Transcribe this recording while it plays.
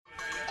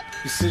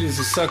Your city's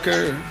a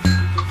sucker.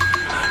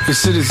 Your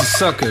city's a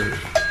sucker.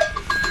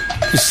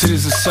 Your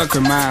city's a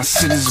sucker. My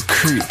city's a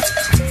creep.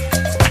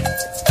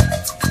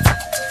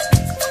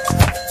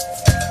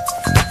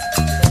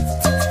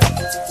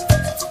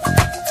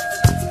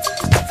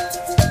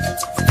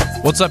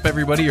 What's up,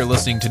 everybody? You're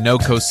listening to No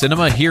Coast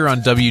Cinema here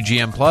on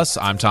WGN Plus.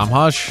 I'm Tom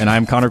Hush. And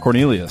I'm Connor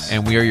Cornelius.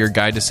 And we are your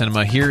guide to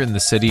cinema here in the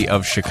city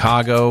of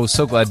Chicago.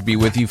 So glad to be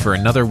with you for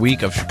another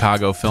week of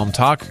Chicago Film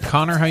Talk.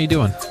 Connor, how you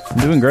doing? I'm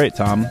doing great,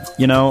 Tom.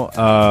 You know,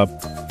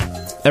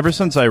 ever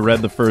since I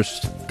read the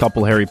first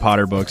couple Harry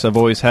Potter books, I've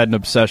always had an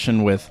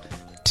obsession with,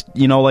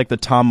 like the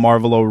Tom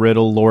Marvolo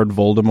Riddle, Lord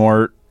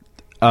Voldemort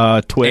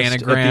twist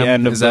Anagram. At the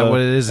end of is that what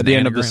it is? At the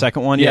end of the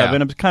second one? Yeah. I've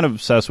been kind of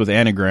obsessed with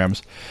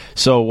anagrams.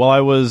 So while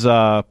I was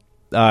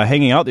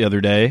hanging out the other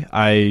day,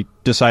 I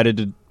decided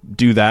to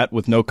do that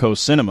with No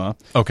Coast Cinema.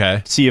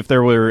 Okay. See if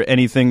there were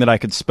anything that I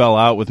could spell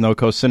out with No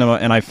Coast Cinema,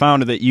 and I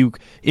found that you,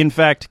 in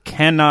fact,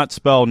 cannot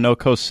spell No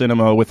Coast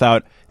Cinema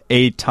without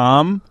a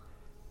Tom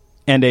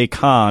and a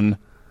con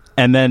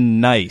and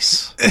then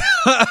nice.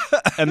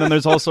 And then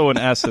there's also an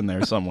S in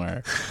there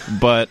somewhere,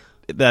 but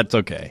that's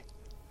okay.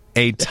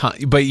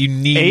 But you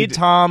need A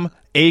Tom,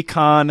 a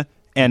con,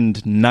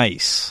 and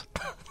nice,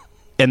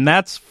 and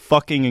that's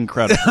fucking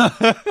incredible.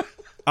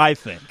 I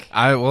think.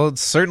 Well,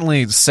 it's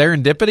certainly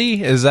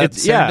serendipity. Is that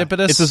serendipitous?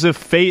 Yeah, it's as if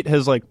fate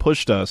has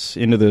pushed us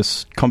into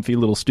this comfy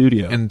little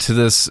studio, into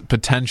this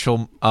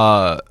potential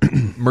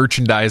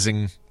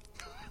merchandising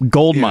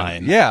gold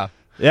mine. Yeah.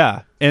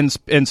 And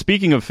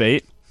speaking of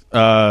fate,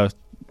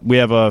 we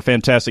have a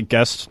fantastic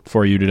guest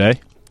for you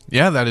today.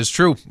 Yeah, that is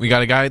true. We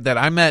got a guy that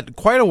I met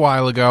quite a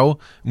while ago,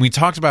 and we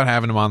talked about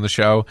having him on the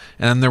show,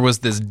 and then there was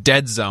this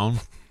dead zone.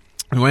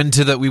 We went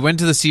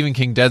to the Stephen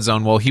King Dead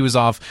Zone. Well, he was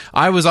off.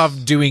 I was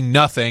off doing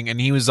nothing,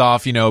 and he was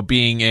off,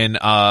 being in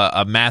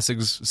a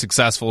massive,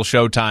 successful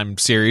Showtime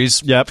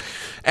series. Yep,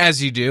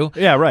 as you do.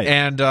 Yeah, right.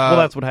 And well,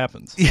 that's what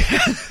happens. Yeah,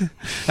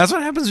 that's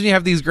what happens when you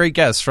have these great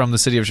guests from the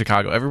city of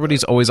Chicago.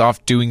 Everybody's always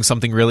off doing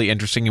something really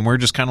interesting, and we're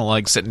just kind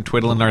of sitting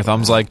twiddling our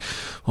thumbs,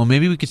 well,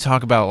 maybe we could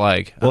talk about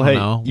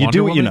you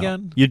do what you know.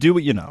 Again? You do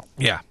what you know.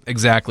 Yeah,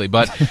 exactly.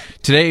 But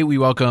today we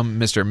welcome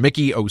Mr.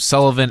 Mickey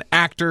O'Sullivan,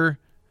 actor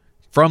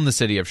from the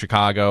city of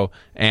Chicago,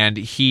 and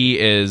he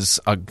is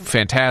a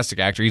fantastic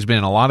actor. He's been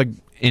in a lot of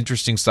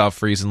interesting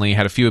stuff recently,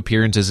 had a few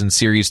appearances in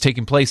series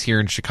taking place here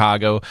in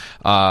Chicago.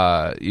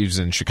 He was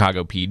in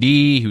Chicago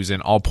PD, he was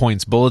in All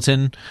Points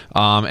Bulletin,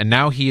 and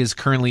now he is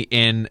currently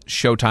in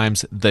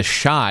Showtime's The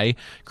Chi,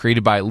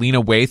 created by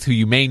Lena Waithe, who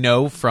you may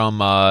know from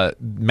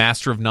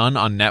Master of None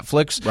on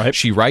Netflix. Right.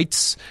 She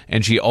writes,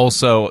 and she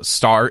also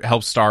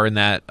helps star in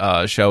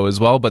that show as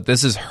well, but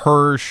this is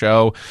her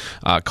show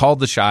called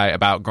The Chi,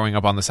 about growing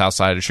up on the south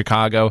side of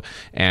Chicago,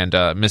 and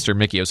Mr.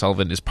 Mickey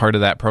O'Sullivan is part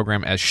of that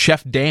program as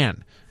Chef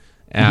Dan.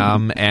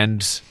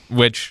 And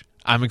which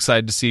I'm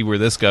excited to see where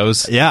this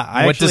goes.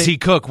 Yeah. What does he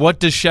cook? What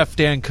does Chef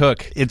Dan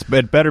cook? It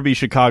better be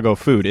Chicago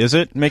food, is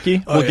it,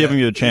 Mickey? We'll give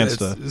you a chance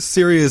to.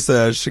 Serious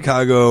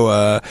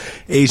Chicago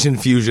Asian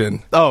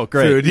fusion. Oh,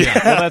 great. Food.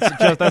 Yeah.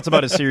 Well, that's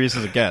about as serious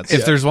as it gets.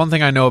 If there's one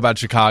thing I know about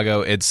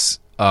Chicago, it's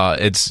known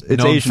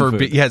Asian for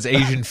food. it's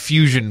Asian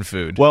fusion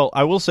food. Well,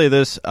 I will say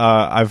this: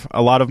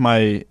 one of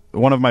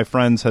my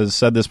friends has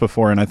said this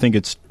before, and I think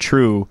it's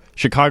true.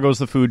 Chicago's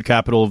the food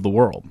capital of the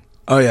world.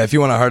 Oh yeah, if you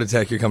want a heart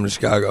attack, you're coming to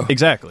Chicago.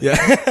 Exactly.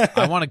 Yeah.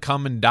 I want to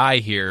come and die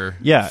here.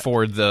 Yeah.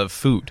 For the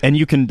food. And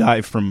you can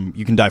die from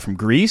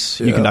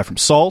grease. You can die from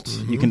salt.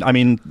 Mm-hmm. You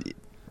can.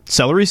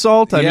 Celery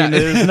salt. Yeah.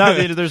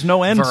 There's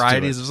no end.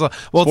 Varieties to it. of salt.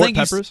 Well, Sport thank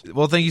peppers. you.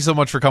 Well, thank you so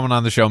much for coming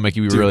on the show,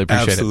 Mickey. We really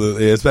appreciate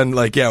Absolutely. It's been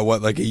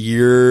a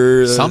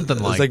year, Something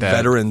it's like that.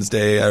 Veterans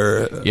Day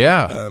or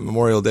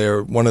Memorial Day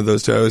or one of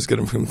those two. I always get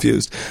them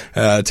confused.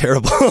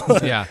 Terrible.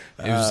 it. Yeah,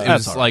 it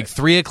was right.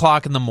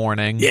 3:00 in the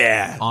morning.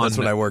 Yeah, that's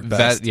when I work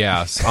best.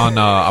 Yes, on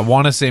I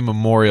want to say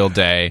Memorial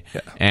Day,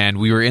 and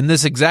we were in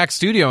this exact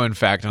studio, in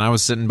fact, and I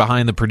was sitting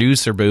behind the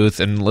producer booth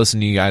and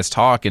listening to you guys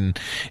talk, and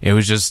it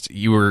was just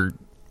you were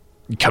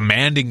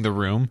commanding the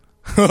room.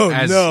 Oh,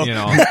 as, no. You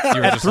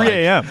were At just 3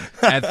 a.m.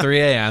 At 3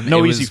 a.m.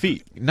 No It easy was-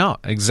 feat. No,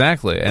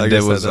 exactly. And Like it I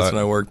said, was that's when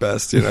I work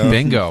best.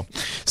 bingo.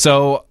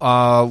 So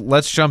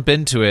let's jump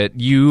into it.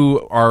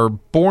 You are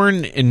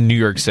born in New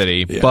York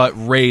City, but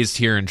raised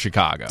here in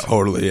Chicago.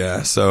 Totally,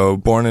 yeah. So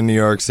born in New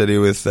York City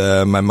with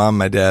my mom and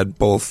my dad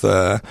both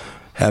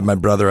had my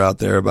brother out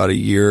there about a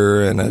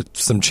year and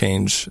some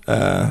change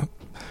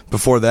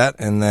before that.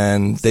 And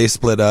then they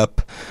split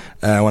up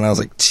when I was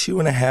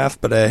 2.5,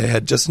 but I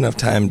had just enough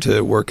time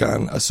to work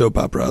on a soap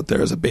opera out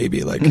there as a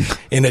baby,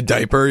 in a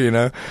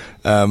diaper,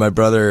 My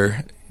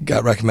brother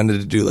got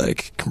recommended to do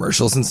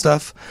commercials and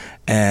stuff.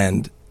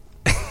 And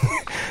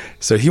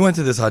so he went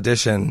to this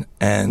audition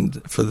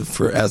and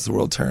for As the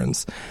World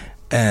Turns.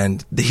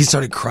 And he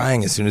started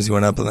crying as soon as he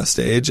went up on the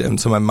stage. And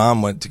so my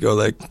mom went to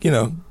go,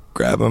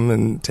 grab him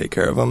and take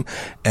care of him.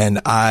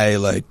 And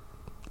I,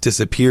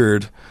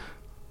 disappeared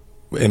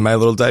in my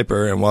little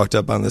diaper and walked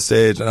up on the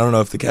stage. And I don't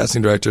know if the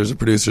casting directors or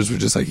producers were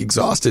just,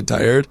 exhausted,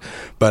 tired.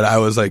 But I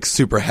was,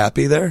 super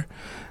happy there.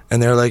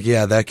 And they're like,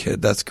 yeah, that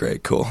kid, that's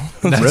great, cool.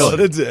 That's all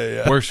it is,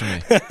 yeah. Works for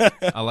me.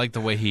 I like the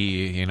way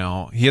he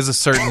has a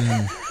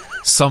certain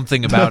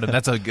something about him.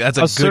 That's a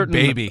good certain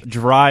baby.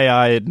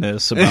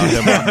 Dry-eyedness about him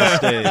on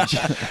the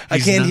stage. I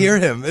can't hear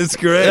him. It's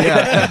great.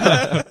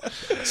 Yeah.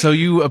 So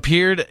you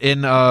appeared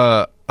in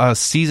a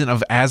season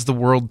of As the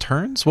World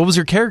Turns. What was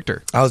your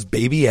character? I was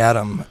Baby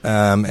Adam.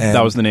 And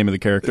That was the name of the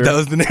character? That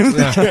was the name of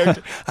the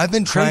character. I've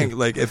been trying,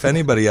 like, if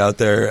anybody out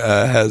there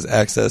has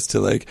access to,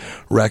 like,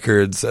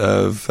 records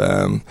of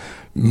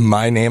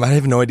my name. I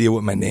have no idea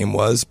what my name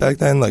was back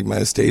then, like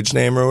my stage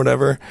name or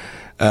whatever.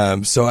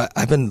 So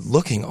I've been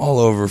looking all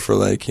over for,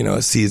 like, you know,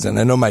 a season.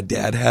 I know my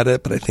dad had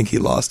it, but I think he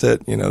lost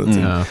it. You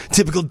know,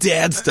 typical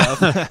dad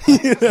stuff.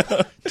 You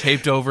know?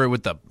 Taped over it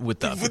with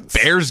the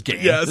Bears game.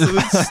 Yeah, so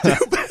it's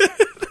stupid.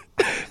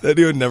 That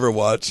he would never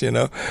watch, you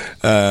know.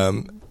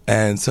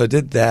 And so I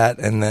did that,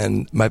 and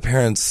then my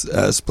parents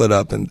split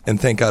up, and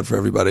thank God for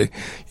everybody.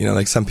 You know,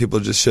 like, some people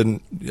just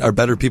are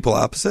better people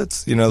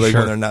opposites, you know, like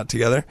when they're not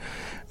together.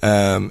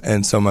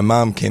 And so my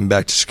mom came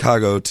back to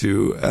Chicago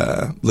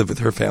to live with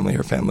her family.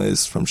 Her family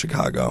is from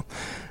Chicago.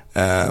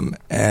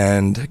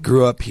 And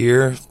grew up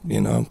here,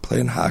 you know,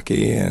 playing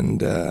hockey and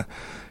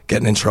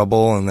getting in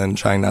trouble, and then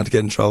trying not to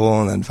get in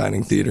trouble, and then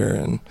finding theater,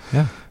 and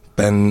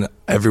been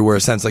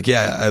everywhere since. Like,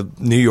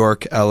 New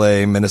York,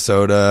 LA,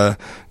 Minnesota,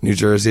 New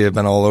Jersey. I've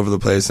been all over the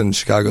place, and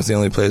Chicago's the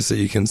only place that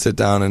you can sit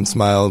down and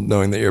smile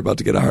knowing that you're about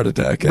to get a heart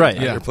attack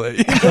at your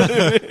plate.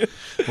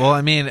 Well,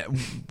 I mean,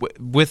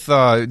 with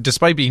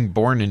despite being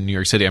born in New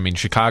York City, I mean,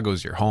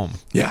 Chicago's your home.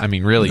 Yeah. I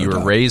mean, really, No you were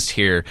doubt. raised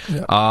here.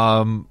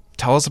 Yeah.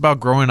 Tell us about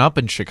growing up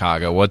in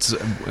Chicago. What's,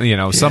 you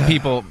know, some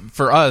people,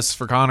 for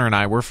Connor and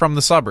I, we're from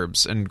the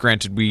suburbs, and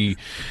granted, we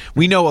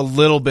know a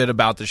little bit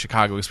about the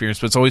Chicago experience,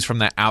 but it's always from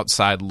the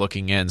outside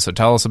looking in. So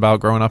tell us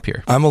about growing up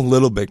here. I'm a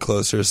little bit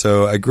closer.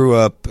 So I grew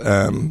up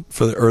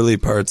for the early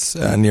parts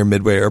near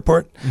Midway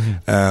Airport,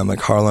 like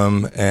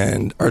Harlem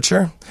and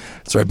Archer.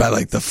 It's right by,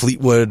 like, the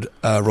Fleetwood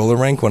roller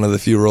rink, one of the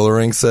few roller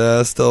rinks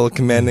still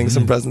commanding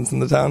some presence in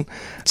the town.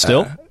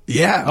 Still?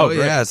 Yeah. Oh, great.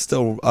 Yeah. It's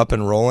still up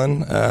and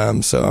rolling.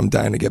 So I'm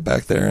dying to get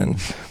back there and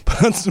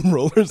put on some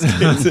roller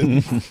skates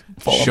and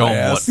fall Show on my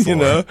 'em ass, what you for.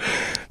 know?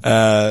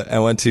 I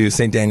went to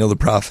St. Daniel the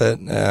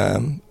Prophet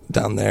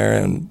down there,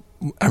 and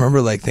I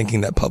remember, like,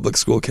 thinking that public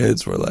school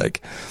kids were,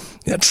 like,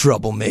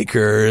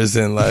 troublemakers,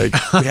 and, like,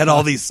 we had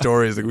all these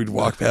stories. Like, we'd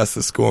walk past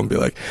the school and be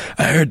like,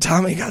 I heard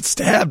Tommy got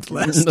stabbed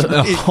last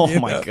week. Oh,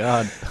 you my know?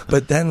 God.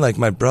 But then, like,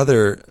 my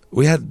brother,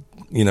 we had,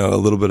 you know, a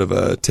little bit of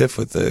a tiff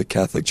with the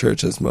Catholic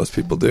Church, as most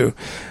people do.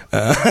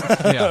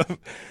 Yeah.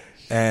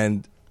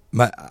 And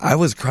I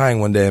was crying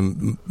one day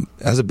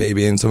as a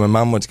baby, and so my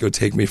mom went to go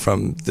take me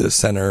from the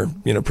center,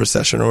 you know,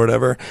 procession or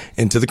whatever,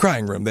 into the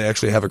crying room. They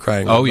actually have a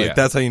crying room. Oh, Like, yeah.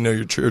 that's how you know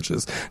your church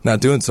is not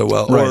doing so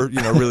well, or,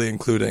 you know, really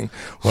including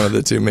one of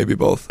the two, maybe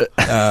both.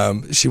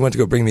 She went to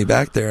go bring me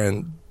back there,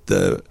 and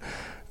the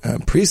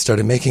priest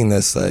started making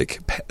this, like,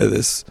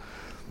 this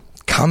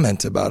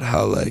comment about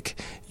how, like,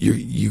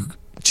 you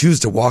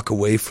choose to walk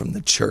away from the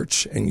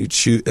church, and you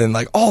choose, and,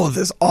 like, all of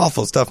this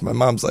awful stuff. My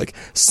mom's, like,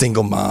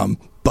 single mom,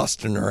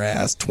 busting her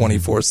ass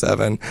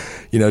 24/7,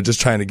 you know,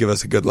 just trying to give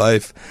us a good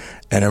life.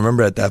 And I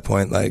remember at that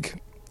point, like,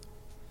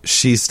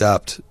 she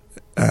stopped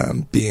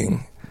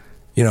being,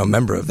 you know, a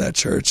member of that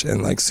church.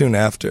 And, like, soon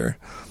after,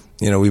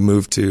 you know, we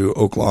moved to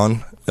Oak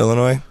Lawn,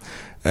 Illinois,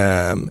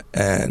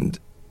 and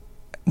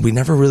we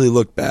never really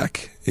looked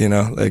back, you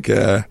know, like,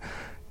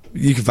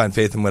 you can find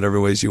faith in whatever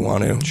ways you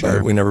want to,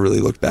 but we never really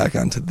looked back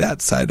onto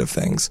that side of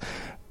things.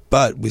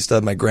 But we still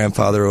had my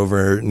grandfather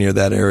over near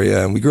that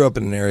area, and we grew up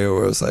in an area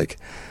where it was, like,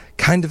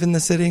 kind of in the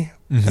city.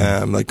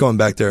 Like, going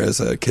back there as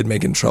a kid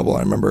making trouble,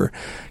 I remember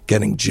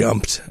getting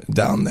jumped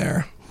down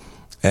there.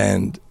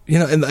 And, you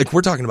know, and, like,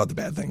 we're talking about the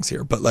bad things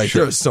here, but, like,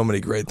 there was so many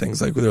great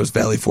things. Like, there was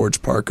Valley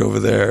Forge Park over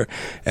there,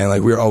 and,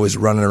 like, we were always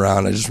running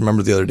around. I just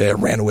remember the other day I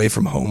ran away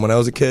from home when I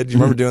was a kid. You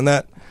remember doing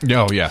that?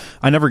 Oh, yeah.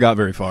 I never got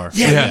very far.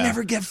 Yeah, you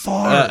never get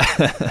far.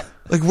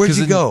 Like, where'd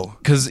you go?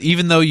 Because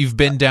even though you've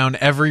been down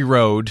every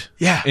road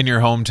Yeah. in your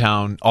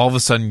hometown, all of a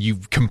sudden you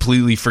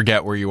completely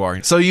forget where you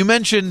are. So you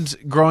mentioned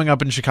growing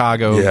up in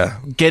Chicago,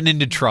 getting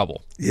into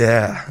trouble.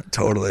 Yeah,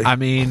 totally. I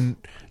mean,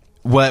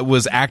 what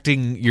was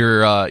acting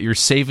your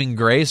saving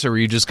grace, or were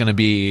you just going to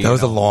be... That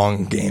was a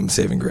long game,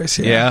 saving grace.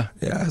 Yeah?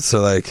 Yeah.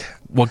 So, like...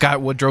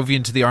 What drove you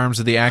into the arms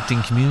of the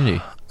acting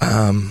community?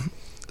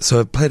 So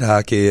I played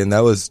hockey, and that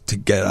was to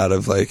get out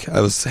of, like,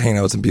 I was hanging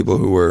out with some people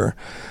who were,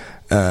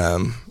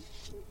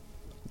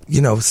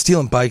 you know,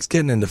 stealing bikes,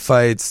 getting into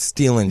fights,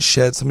 stealing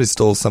shit. Somebody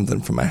stole something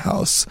from my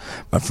house,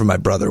 from my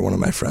brother, one of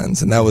my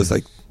friends, and that was,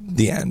 like,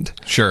 the end.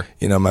 Sure.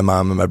 You know, my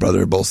mom and my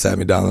brother both sat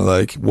me down. They're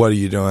like, what are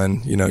you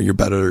doing? You know, you're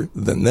better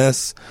than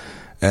this.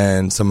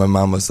 And so my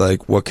mom was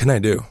like, what can I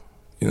do?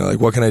 You know,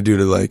 like, what can I do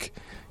to, like,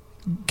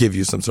 give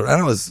you some sort of...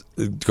 I was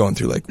going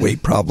through, like,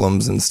 weight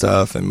problems and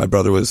stuff, and my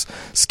brother was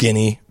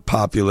skinny,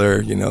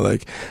 popular, you know,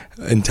 like,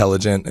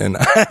 intelligent, and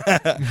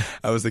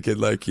I was the kid,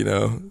 like, you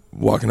know,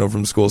 walking home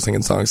from school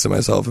singing songs to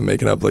myself and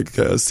making up, like,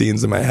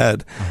 scenes in my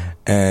head.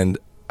 And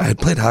I had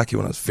played hockey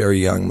when I was very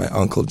young. My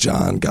uncle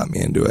John got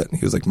me into it.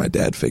 He was like my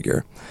dad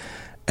figure.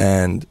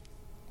 And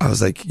I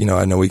was like,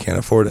 I know we can't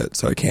afford it,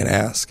 so I can't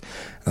ask.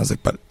 And I was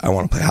like, but I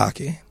want to play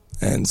hockey.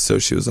 And so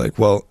she was like,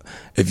 well,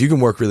 if you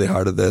can work really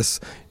hard at this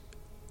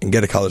and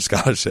get a college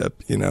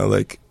scholarship,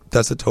 like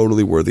that's a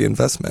totally worthy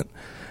investment.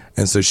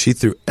 And so she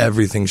threw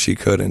everything she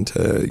could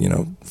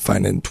into,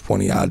 finding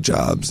 20 odd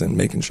jobs and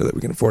making sure that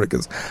we can afford it.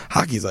 Because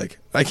hockey's like,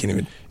 I can't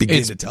even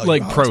begin to tell you.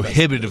 It's like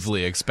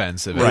prohibitively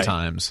expensive at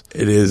times.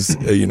 It is,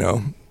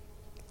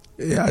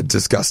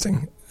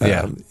 disgusting.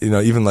 Yeah.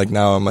 Even like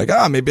now I'm like,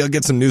 maybe I'll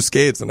get some new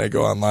skates. And I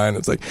go online,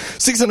 it's like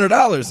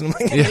 $600. And I'm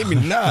like, maybe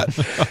not.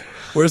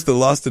 Where's the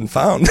lost and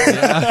found?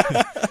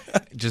 Yeah.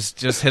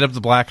 Just hit up the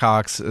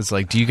Blackhawks. It's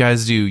like, do you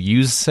guys do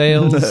used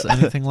sales,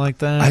 anything like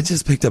that? I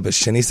just picked up a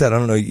shinny set. I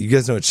don't know. You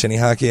guys know what shinny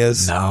hockey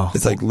is? No.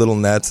 It's like little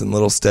nets and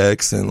little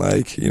sticks, and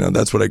like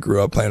that's what I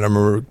grew up playing. I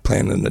remember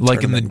playing in the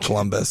tournament in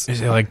Columbus. Is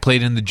it like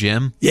played in the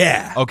gym?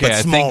 Yeah. Okay.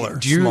 But smaller.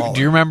 Do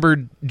you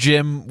remember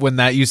Jim when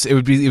that used?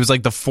 It was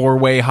like the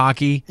 4-way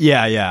hockey.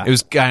 Yeah. It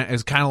was kind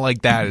of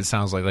like that. It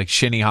sounds like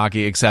shinny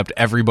hockey, except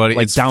everybody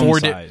like it's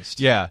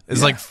downsized.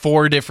 It's like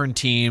 4 different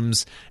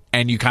teams.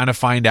 And you kind of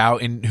find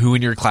out who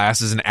in your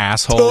class is an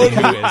asshole and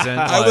who isn't.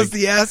 I was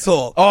the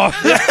asshole. Oh,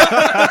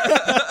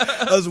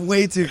 I was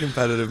way too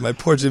competitive. My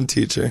poor gym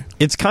teacher.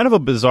 It's kind of a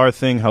bizarre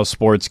thing how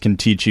sports can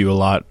teach you a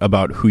lot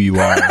about who you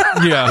are.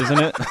 Yeah, isn't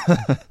it?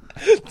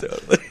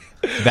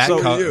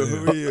 Totally.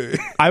 Who are you?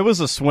 I was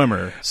a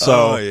swimmer,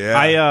 so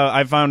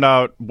I found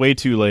out way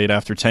too late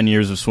after 10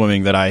 years of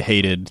swimming that I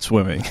hated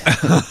swimming.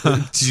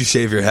 Did you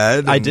shave your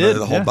head? I did.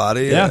 The whole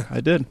body? Yeah,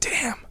 I did.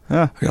 Damn.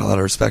 Yeah. I got a lot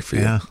of respect for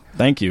you. Yeah.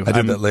 Thank you. I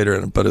did that later,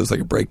 but it was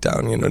like a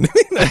breakdown, you know what I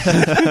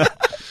mean?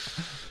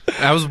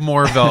 That was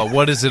more of a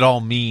what does it all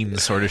mean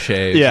sort of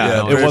shave.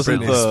 Yeah, it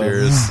wasn't Britney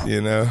Spears,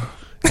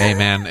 Hey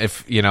man,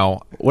 if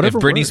Whatever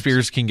if Britney works.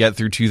 Spears can get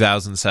through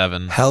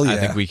 2007, Hell yeah. I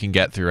think we can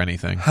get through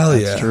anything. Hell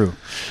yeah. That's true.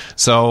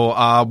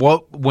 So,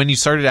 when you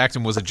started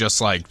acting, was it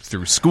just like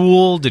through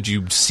school? Did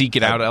you seek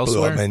it out Blew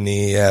elsewhere? up my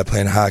knee,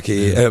 playing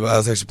hockey. I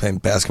was actually playing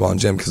basketball in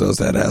gym because I was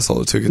that asshole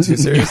who took it too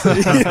seriously.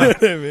 You know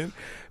what I mean?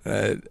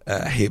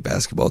 I hate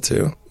basketball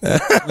too. You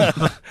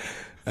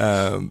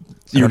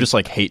were just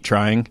like hate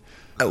trying.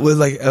 I was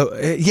like,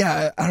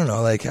 I don't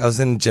know. Like I was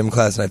in gym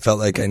class and I felt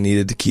like I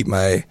needed to keep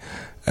my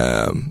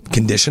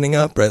conditioning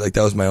up, right? Like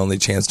that was my only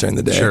chance during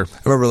the day. Sure. I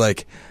remember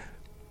like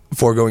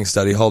foregoing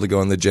study hall to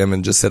go in the gym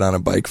and just sit on a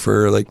bike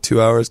for like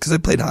 2 hours because I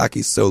played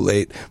hockey so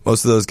late.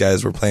 Most of those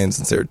guys were playing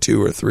since they were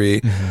 2 or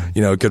 3.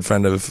 Mm-hmm. A good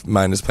friend of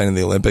mine is playing in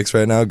the Olympics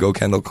right now. Go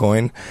Kendall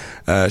Coyne.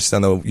 She's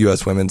on the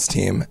U.S. women's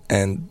team,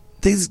 and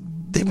they've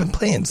been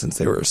playing since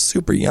they were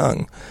super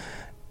young.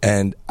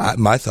 And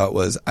my thought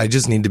was, I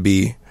just need to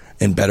be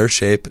in better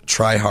shape,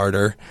 try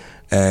harder.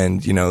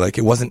 And,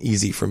 it wasn't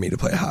easy for me to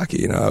play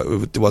hockey.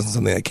 It wasn't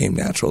something that came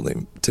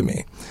naturally to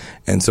me.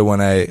 And so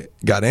when I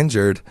got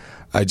injured,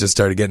 I just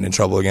started getting in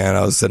trouble again.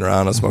 I was sitting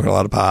around, I was smoking a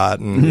lot of pot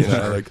and,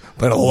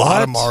 playing a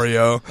lot of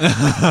Mario.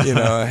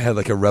 I had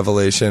like a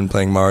revelation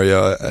playing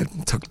Mario. I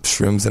took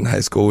shrooms in high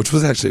school, which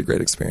was actually a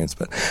great experience.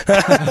 But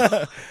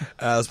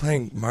I was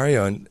playing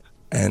Mario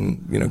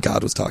and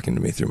God was talking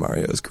to me through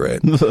Mario. It was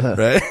great,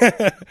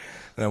 right?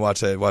 And I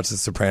watched the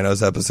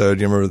Sopranos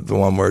episode. You remember the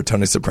one where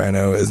Tony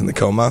Soprano is in the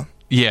coma?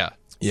 Yeah.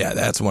 Yeah,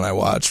 that's one I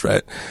watched,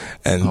 right?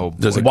 And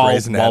there's a while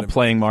Grey's Anatomy.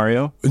 playing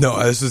Mario.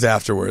 No, this was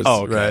afterwards.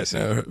 Oh, okay. Right.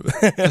 No.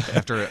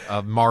 After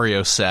a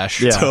Mario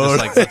sesh, Yeah. just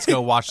like let's go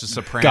watch The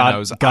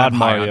Sopranos. God I'm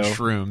high Mario. on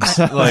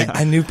shrooms. Like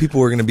I knew people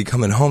were going to be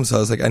coming home, so I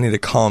was like, I need to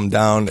calm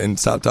down and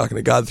stop talking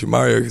to God through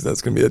Mario because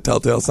that's going to be a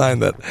telltale sign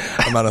that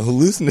I'm on a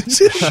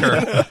hallucinogen.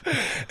 Sure.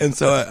 And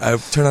so I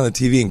turned on the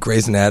TV and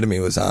Grey's Anatomy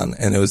was on,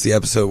 and it was the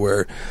episode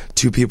where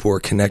 2 people were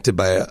connected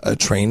by a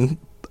train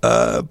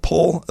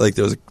pole. Like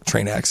there was a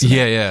train accident.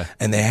 Yeah.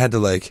 And they had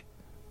to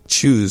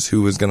choose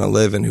who was going to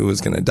live and who was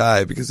going to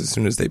die because as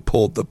soon as they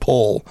pulled the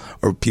pole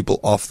or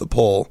people off the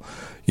pole,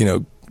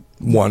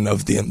 one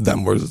of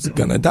them was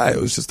going to die.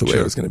 It was just the way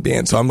it was going to be.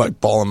 And so I'm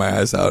bawling my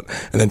eyes out.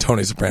 And then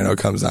Tony Soprano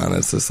comes on. And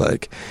it's this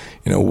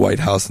White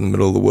House in the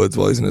middle of the woods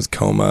while he's in his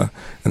coma.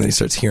 And then he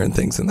starts hearing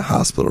things in the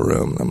hospital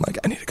room. And I'm like,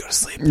 I need to go to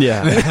sleep.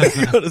 Yeah. I need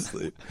to go to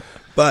sleep.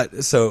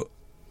 But so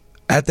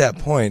at that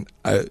point,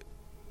 I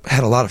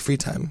had a lot of free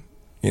time.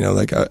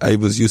 I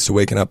was used to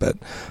waking up at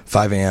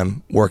 5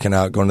 a.m., working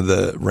out, going to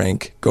the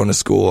rink, going to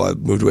school. I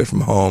moved away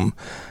from home,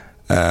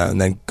 and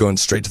then going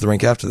straight to the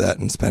rink after that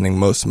and spending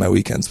most of my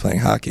weekends playing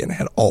hockey. And I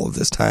had all of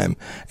this time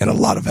and a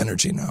lot of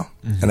energy now.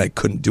 Mm-hmm. And I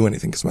couldn't do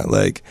anything because of my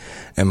leg.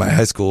 And my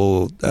high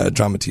school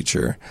drama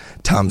teacher,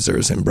 Tom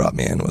Zerzin, brought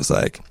me in and was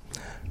like,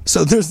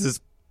 so there's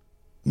this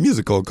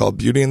musical called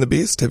Beauty and the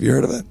Beast. Have you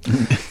heard of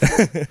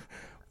it?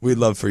 We'd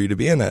love for you to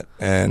be in it.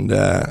 And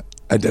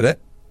I did it.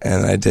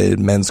 And I did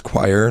men's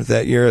choir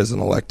that year as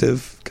an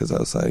elective because I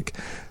was like,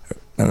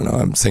 I don't know,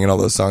 I'm singing all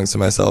those songs to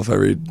myself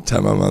every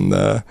time I'm on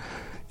the,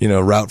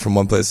 route from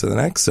one place to the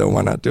next. So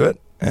why not do it?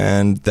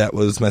 And that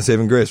was my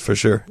saving grace for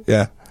sure.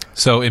 Yeah.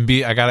 So I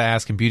got to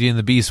ask, in Beauty and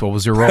the Beast, what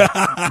was your role?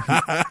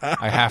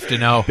 I have to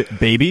know.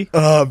 Baby?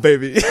 Oh,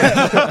 baby.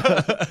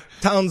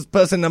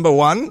 townsperson number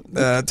one,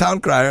 town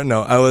crier.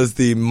 No, I was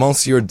the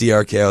Monsieur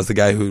DRK. I was the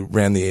guy who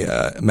ran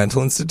the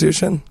mental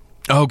institution.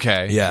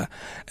 Okay. Yeah.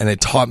 And they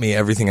taught me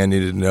everything I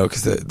needed to know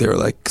because they were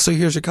like, so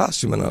here's your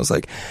costume. And I was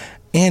like,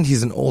 and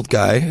he's an old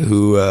guy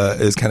who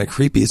is kind of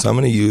creepy, so I'm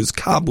going to use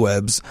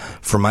cobwebs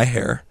for my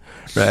hair.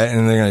 Right,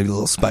 and there are going to be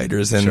little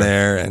spiders in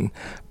there,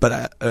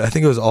 but I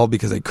think it was all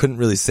because I couldn't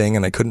really sing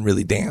and I couldn't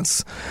really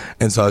dance,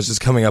 and so I was just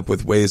coming up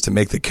with ways to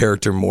make the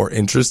character more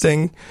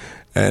interesting.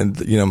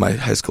 And my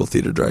high school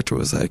theater director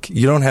was like,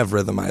 "You don't have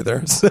rhythm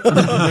either, so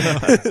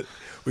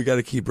we got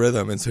to keep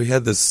rhythm." And so he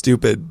had this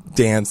stupid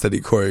dance that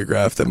he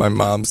choreographed that my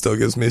mom still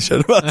gives me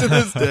shit about to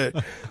this day,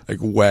 like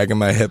wagging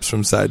my hips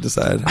from side to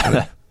side. And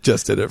I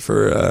just did it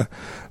for.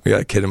 We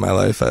got a kid in my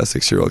life, a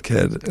 6-year-old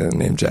kid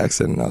named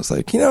Jackson, and I was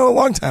like, a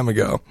long time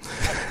ago,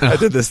 I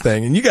did this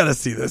thing, and you got to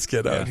see this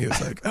kiddo. And he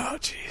was like, oh,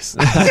 jeez.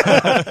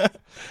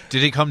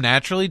 Did it come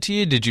naturally to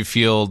you? Did you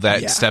feel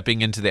that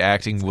stepping into the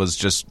acting was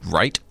just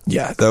right?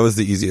 Yeah, that was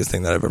the easiest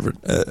thing that I've ever.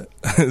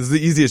 It was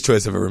the easiest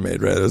choice I've ever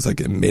made. Right, it was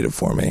like it made it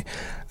for me.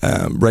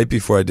 Right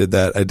before I did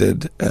that, I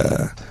did.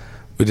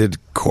 We did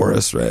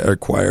chorus, right, or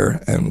choir,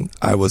 and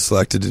I was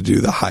selected to do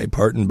the high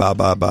part in Ba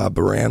Ba Ba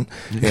Baran.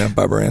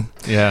 Ba Baran.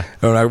 Yeah.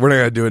 We're not going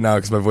to do it now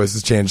because my voice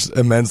has changed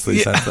immensely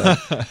since then.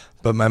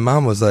 But my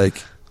mom was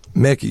like,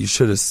 Mick, you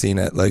should have seen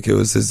it. Like, it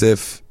was as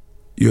if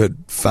you had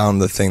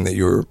found the thing that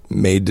you were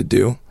made to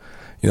do.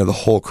 The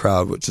whole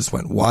crowd just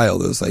went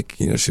wild. It was like,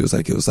 she was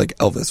like, it was like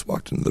Elvis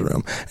walked into the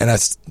room. And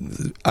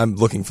I'm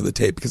looking for the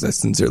tape because I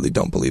sincerely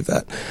don't believe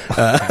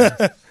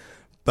that.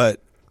 But,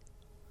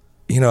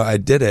 I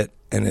did it.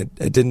 And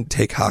it didn't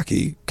take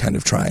hockey kind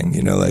of trying,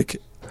 like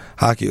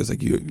hockey was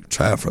like you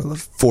try out for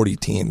 40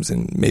 teams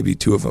and maybe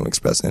 2 of them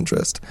express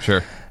interest.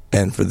 Sure.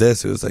 And for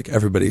this, it was like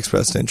everybody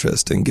expressed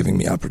interest in giving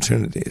me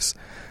opportunities.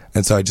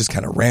 And so I just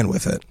kind of ran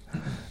with it.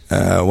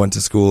 Went to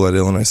school at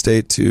Illinois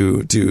State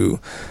to do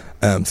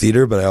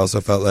theater, but I also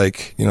felt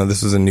like,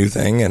 this was a new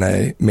thing, and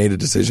I made a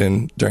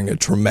decision during a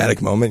traumatic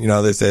moment.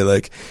 They say,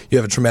 like, you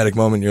have a traumatic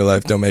moment in your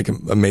life, don't make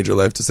a major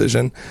life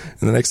decision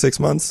in the next 6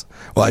 months.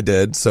 Well, I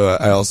did, so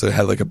I also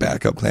had, like, a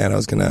backup plan. I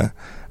was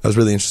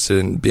really interested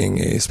in being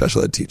a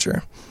special ed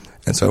teacher,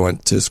 and so I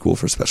went to school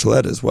for special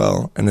ed as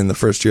well, and in the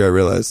first year I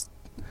realized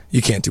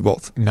you can't do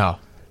both. No.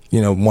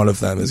 One of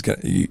them is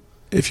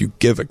if you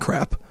give a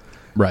crap,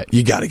 right,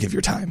 you got to give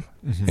your time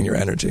and your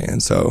energy,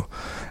 and so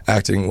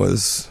acting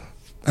was...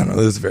 I don't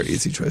know, it was a very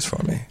easy choice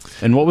for me.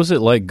 And what was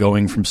it like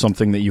going from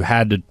something that you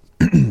had to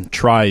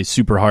try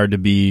super hard to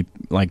be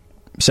like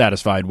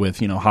satisfied with,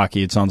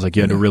 hockey? It sounds like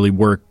you had to really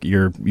work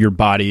your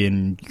body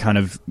and kind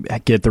of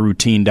get the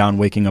routine down,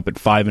 waking up at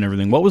 5 and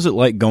everything. What was it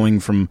like going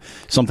from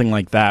something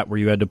like that where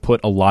you had to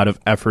put a lot of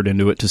effort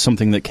into it to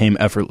something that came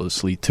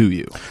effortlessly to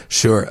you?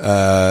 Sure.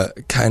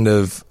 Kind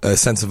of a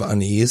sense of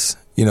unease,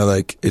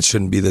 like it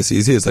shouldn't be this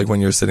easy. It's like when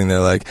you're sitting there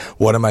like,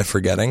 what am I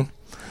forgetting?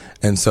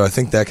 And so I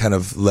think that kind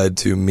of led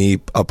to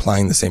me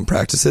applying the same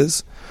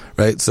practices,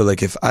 right? So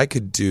like if I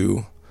could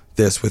do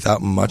this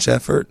without much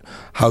effort,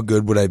 how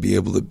good would I be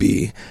able to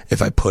be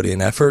if I put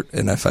in effort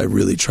and if I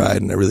really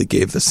tried and I really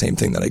gave the same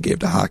thing that I gave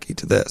to hockey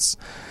to this?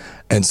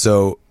 And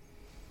so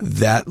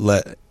that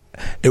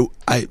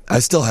I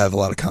still have a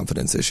lot of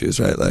confidence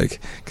issues, right?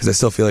 Like, because I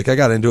still feel like I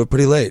got into it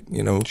pretty late,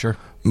 Sure.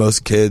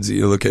 Most kids,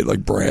 you look at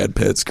like Brad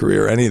Pitt's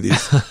career, any of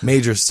these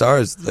major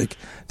stars, like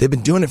they've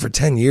been doing it for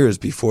 10 years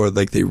before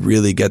like they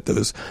really get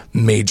those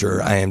major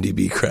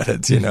IMDb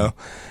credits,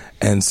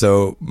 And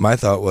so my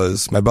thought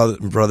was, my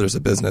brother's a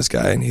business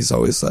guy, and he's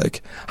always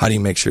like, how do you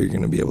make sure you're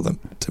going to be able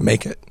to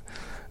make it?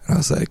 And I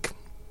was like,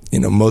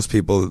 most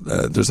people,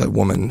 there's a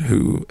woman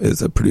who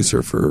is a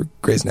producer for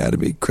Grey's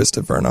Anatomy,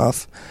 Krista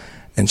Vernoff,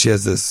 and she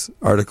has this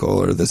article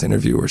or this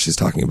interview where she's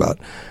talking about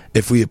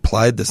if we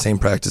applied the same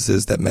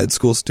practices that med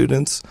school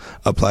students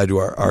apply to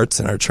our arts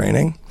and our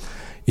training,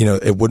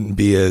 it wouldn't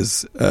be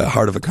as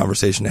hard of a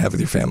conversation to have with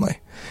your family.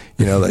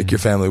 Like your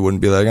family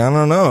wouldn't be like, I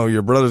don't know,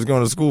 your brother's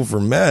going to school for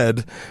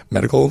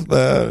medical,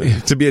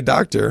 to be a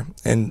doctor.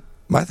 And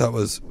my thought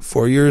was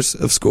 4 years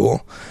of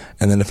school,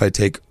 and then if I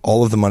take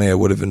all of the money I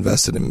would have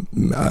invested in,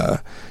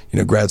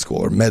 grad school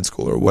or med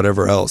school or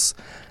whatever else,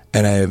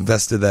 and I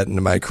invested that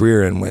into my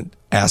career and went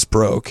ass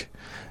broke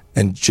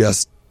and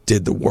just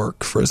did the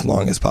work for as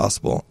long as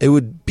possible, it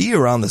would be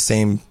around the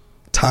same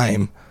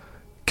time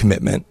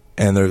commitment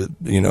and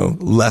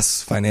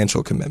less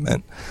financial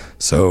commitment.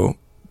 So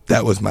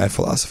that was my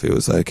philosophy. It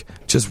was like,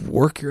 just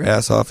work your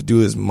ass off,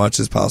 do as much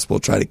as possible,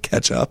 try to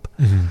catch up,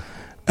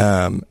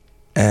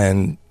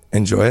 and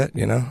enjoy it,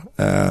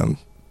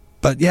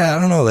 But yeah, I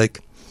don't know,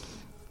 like,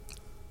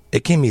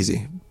 it came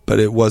easy, but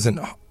it wasn't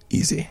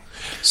easy.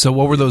 So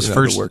what were those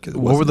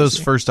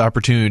first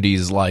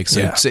opportunities like?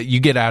 So you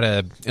get out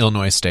of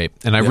Illinois State,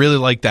 and I really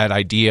like that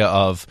idea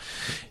of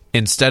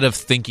instead of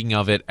thinking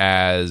of it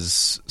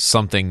as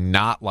something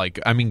not like,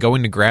 I mean,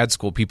 going to grad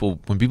school,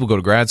 when people go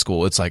to grad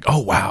school, it's like, oh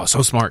wow,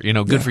 so smart,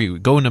 good for you.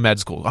 Go into med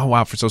school. Oh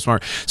wow, for so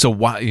smart. So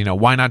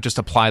why not just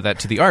apply that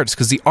to the arts?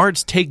 Because the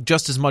arts take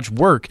just as much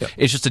work. Yep.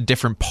 It's just a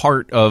different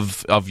part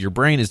of your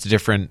brain. It's a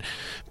different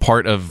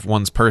part of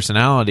one's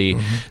personality.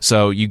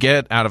 So you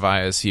get out of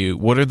ISU.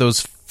 What are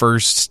those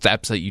first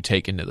steps that you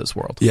take into this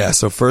world? Yeah,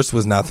 so first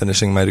was not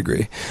finishing my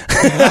degree.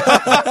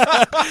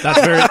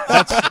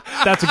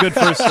 That's a good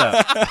first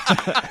step.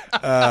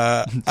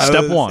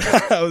 Step one.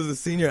 I was a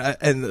senior,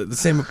 and the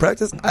same in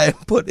practice. I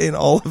put in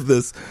all of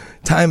this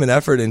time and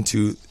effort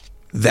into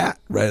that,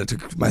 right? I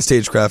took my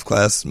stagecraft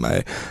class,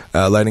 my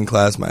lighting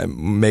class, my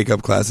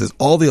makeup classes,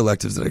 all the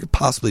electives that I could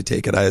possibly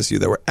take at ISU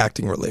that were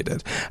acting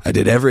related. I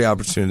did every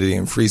opportunity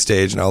in free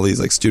stage and all these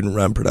like student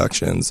run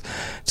productions,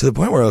 to the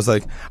point where I was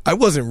like, I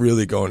wasn't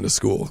really going to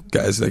school,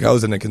 guys. Like I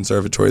was in a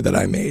conservatory that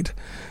I made,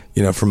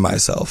 for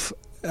myself.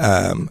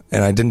 And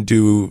I didn't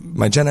do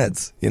my gen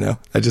eds,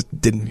 I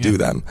just didn't do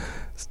them,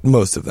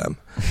 most of them.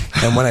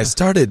 And when I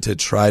started to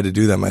try to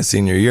do them my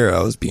senior year,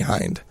 I was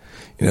behind.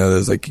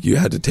 There's like you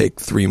had to take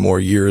 3 more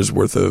years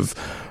worth of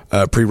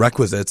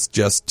prerequisites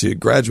just to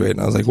graduate. And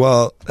I was like,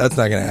 well, that's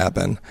not going to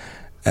happen.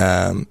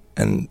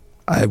 And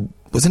I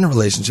was in a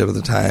relationship at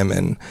the time,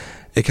 and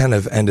it kind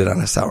of ended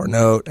on a sour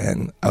note.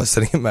 And I was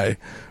sitting in my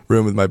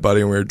room with my buddy,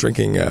 and we were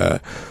drinking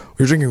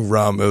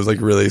rum. It was like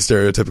really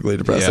stereotypically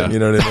depressing. You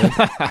know what I mean?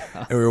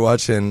 And we were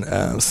watching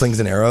Slings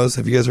and Arrows.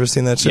 Have you guys ever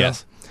seen that show?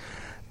 Yes.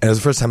 And it was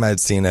the first time I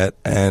had seen it,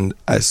 and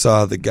I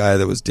saw the guy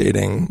that was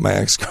dating my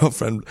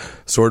ex-girlfriend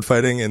sword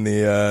fighting in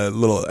the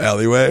little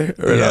alleyway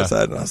right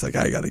outside, and I was like,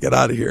 I got to get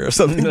out of here, or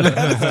something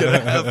bad is going to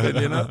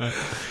happen,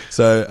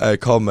 So I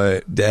called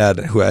my dad,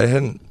 who I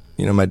hadn't,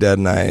 my dad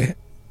and I,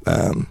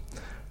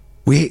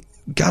 we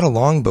got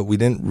along, but we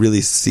didn't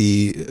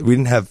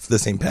have the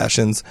same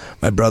passions.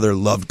 My brother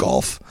loved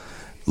golf,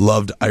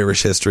 loved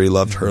Irish history,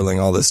 loved hurling,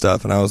 all this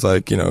stuff. And I was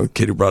like, a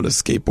kid who brought a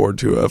skateboard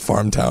to a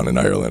farm town in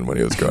Ireland when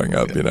he was growing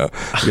up, like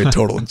a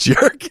total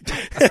jerk.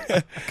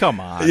 Come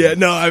on. Yeah,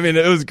 no, I mean,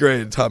 it was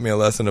great. It taught me a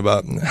lesson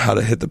about how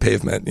to hit the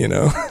pavement,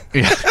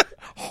 Yeah.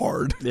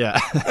 Hard. Yeah.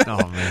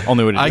 Oh, man.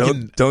 Only way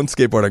to don't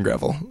skateboard on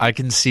gravel. I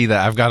can see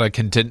that. I've got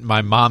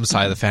my mom's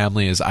side of the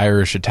family is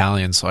Irish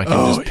Italian, so I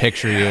can just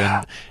picture you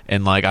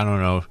in like, I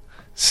don't know,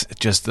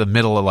 just the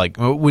middle of like,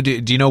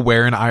 do you know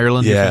where in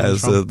Ireland? Yeah,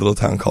 it's a little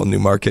town called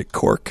Newmarket,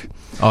 Cork.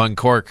 Oh, in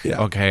Cork.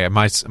 Yeah. Okay,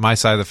 my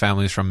side of the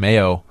family is from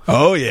Mayo.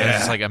 Oh yeah, and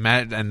it's like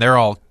and they're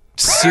all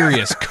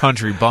serious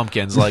country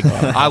bumpkins. Like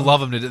I love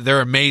them.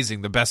 They're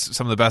amazing.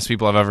 Some of the best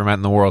people I've ever met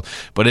in the world.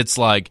 But it's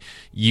like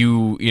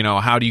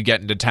how do you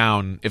get into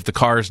town if the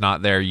car's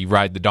not there? You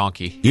ride the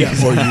donkey. Yeah,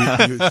 or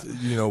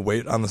you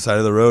wait on the side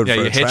of the road for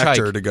a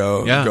tractor to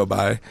go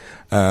by.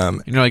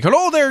 And you're like,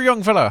 hello there,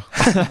 young fella.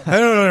 I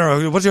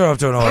don't know. What you up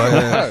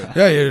to?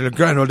 Yeah, you're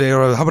grand all day.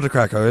 How about the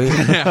crack?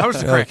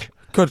 How's the crack?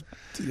 Good.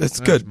 It's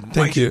good.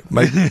 Thank you.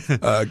 My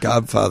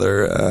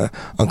godfather,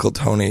 Uncle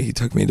Tony, he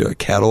took me to a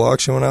cattle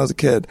auction when I was a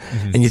kid.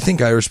 Mm-hmm. And you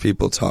think Irish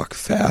people talk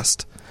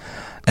fast.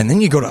 And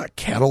then you go to a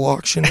cattle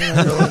auction in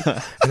Ireland,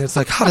 and it's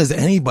like, how does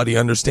anybody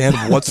understand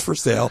what's for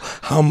sale,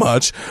 how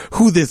much,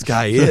 who this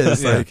guy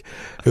is? Yeah. Like,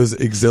 it was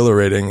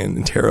exhilarating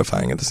and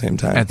terrifying at the same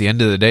time. At the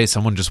end of the day,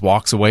 someone just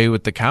walks away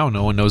with the cow.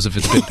 No one knows if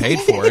it's been paid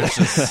for. It's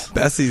just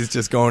Bessie's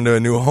just going to a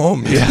new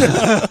home.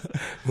 Yeah.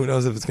 Who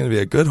knows if it's going to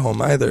be a good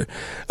home either.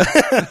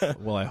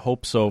 Well, I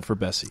hope so for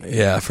Bessie.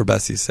 Yeah, for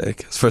Bessie's sake.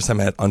 It's the first time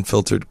I had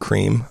unfiltered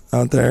cream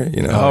out there.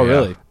 Oh,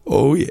 really?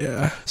 Oh,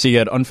 yeah. So you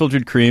had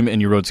unfiltered cream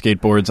and you rode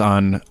skateboards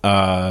on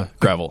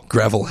gravel.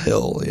 Gravel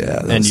hill,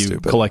 yeah. And you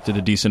collected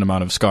a decent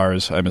amount of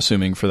scars, I'm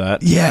assuming, for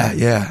that.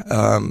 Yeah.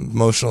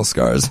 Emotional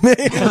scars,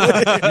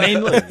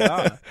 mainly.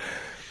 Yeah.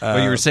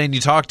 But you were saying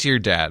you talked to your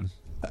dad.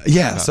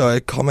 Yeah, so I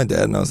called my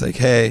dad and I was like,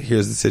 hey,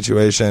 here's the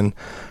situation.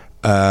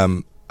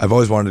 I've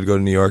always wanted to go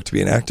to New York to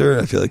be an actor.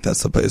 I feel like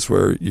that's the place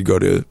where you go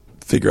to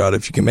figure out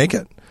if you can make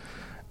it.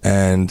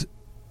 And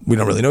we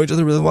don't really know each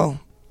other really well.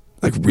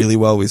 Like, really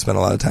well. We spent a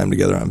lot of time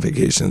together on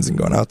vacations and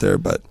going out there,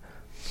 but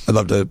I'd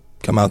love to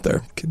come out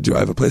there. Do I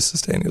have a place to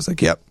stay? And he was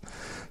like, yep.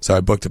 So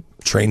I booked a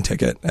train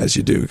ticket, as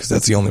you do, because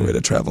that's the only way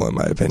to travel, in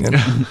my opinion.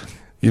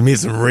 You meet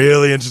some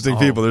really interesting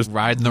people. There's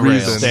riding the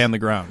rails. Stay on the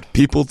ground.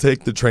 People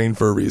take the train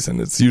for a reason.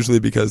 It's usually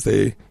because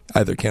they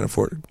either can't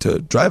afford to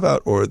drive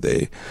out or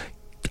they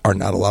are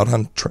not allowed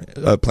on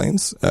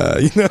planes.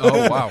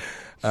 Oh, wow.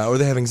 Or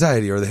they have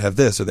anxiety, or they have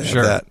this, or they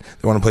have that.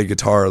 They want to play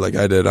guitar like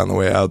I did on the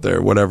way out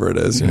there, whatever it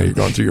is. You're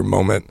going through your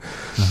moment.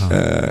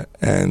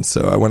 And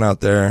so I went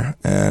out there,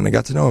 and I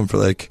got to know him for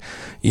like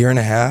a year and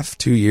a half,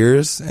 2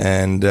 years.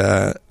 And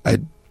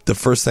the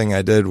first thing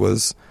I did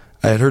was,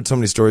 I had heard so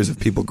many stories of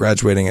people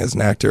graduating as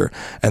an actor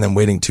and then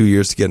waiting 2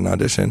 years to get an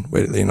audition.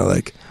 And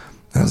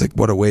I was like,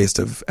 what a waste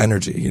of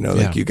energy.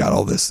 You got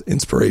all this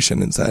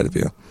inspiration inside of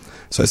you.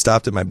 So I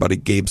stopped at my buddy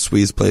Gabe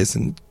Swee's place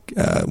in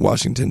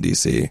Washington,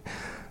 D.C.,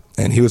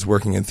 and he was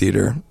working in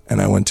theater,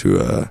 and I went to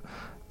a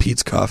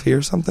Pete's Coffee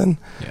or something.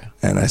 Yeah.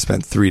 And I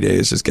spent 3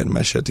 days just getting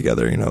my shit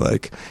together,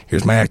 like,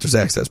 here's my Actors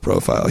Access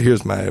profile,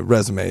 here's my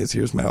resumes,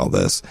 here's my all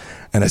this.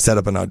 And I set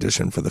up an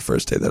audition for the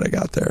first day that I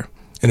got there.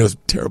 And it was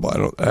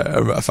terrible.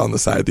 I found the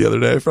side the other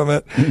day from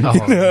it.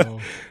 Oh, no.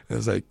 It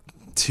was like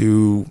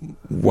 2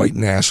 white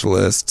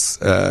nationalists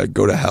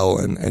go to hell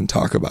and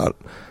talk about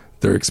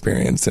their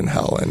experience in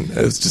hell. And it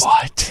was just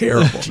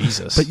terrible.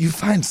 Jesus. But you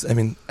find,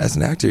 as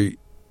an actor,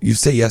 you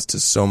say yes to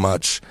so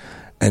much,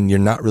 and you're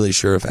not really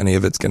sure if any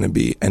of it's going to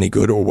be any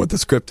good, or what the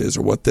script is,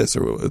 or what this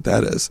or what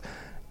that is.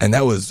 And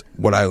that was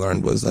what I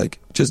learned, was like,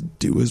 just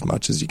do as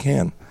much as you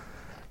can.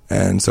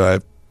 And so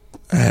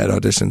I had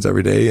auditions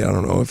every day. I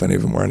don't know if any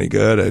of them were any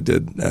good. I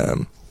did,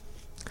 the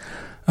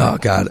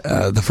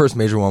first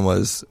major one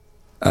was,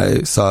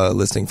 I saw a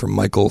listing for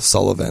Michael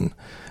Sullivan.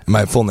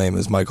 My full name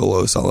is Michael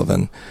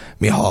O'Sullivan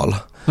Mihal,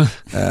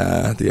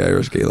 the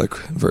Irish Gaelic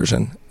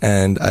version.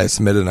 And I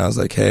submitted, and I was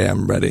like, hey,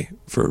 I'm ready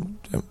for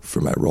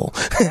my role.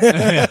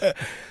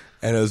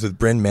 And it was with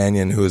Bryn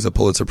Mannion, who was a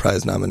Pulitzer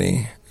Prize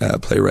nominee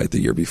playwright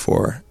the year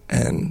before.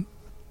 And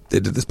they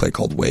did this play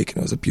called Wake, and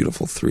it was a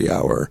beautiful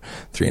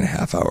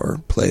 3.5 hour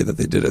play that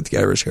they did at the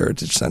Irish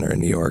Heritage Center in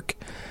New York.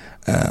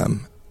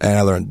 And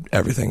I learned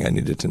everything I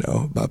needed to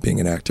know about being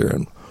an actor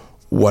and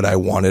what I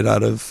wanted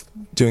out of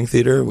doing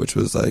theater, which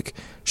was like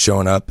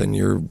showing up and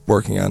you're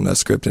working on a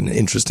script in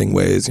interesting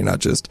ways. You're not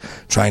just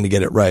trying to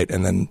get it right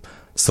and then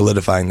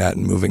solidifying that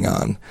and moving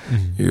on.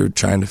 Mm-hmm. You're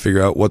trying to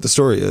figure out what the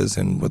story is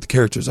and what the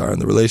characters are and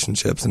the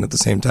relationships, and at the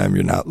same time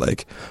you're not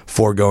like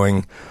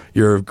foregoing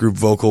your group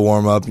vocal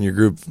warm-up and your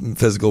group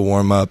physical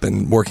warm-up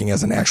and working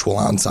as an actual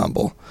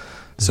ensemble.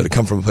 So to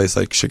come from a place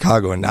like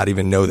Chicago and not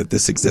even know that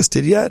this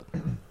existed yet,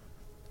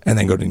 and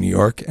then go to New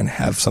York and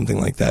have something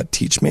like that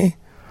teach me,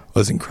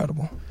 was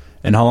incredible.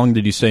 And how long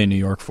did you stay in New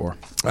York for?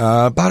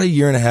 About 1.5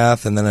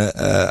 years, and then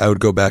I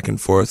would go back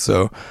and forth.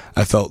 So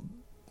I felt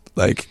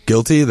like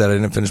guilty that I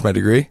didn't finish my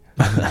degree,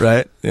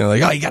 right?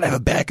 Like, oh, you got to have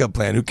a backup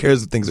plan. Who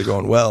cares if things are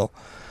going well?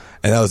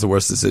 And that was the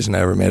worst decision I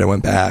ever made. I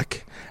went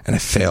back, and I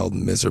failed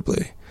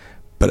miserably.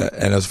 And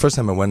it was the first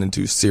time I went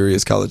into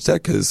serious college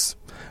debt, because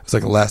it was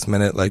like a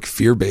last-minute, like,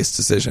 fear-based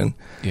decision.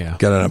 Yeah.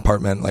 Got an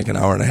apartment like a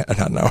mile and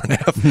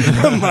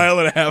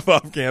a half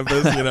off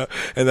campus,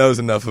 and that was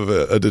enough of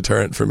a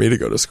deterrent for me to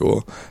go to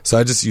school. So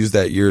I just used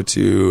that year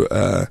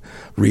to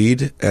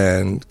read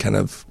and kind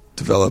of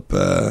develop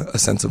a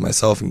sense of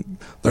myself and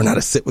learn how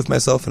to sit with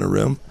myself in a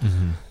room,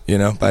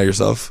 by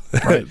yourself.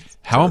 Right.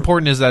 How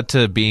important is that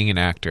to being an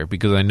actor?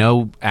 Because I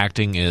know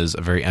acting is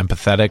a very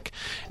empathetic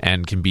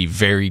and can be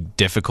very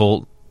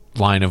difficult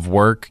line of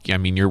work. I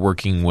mean, you're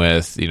working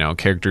with,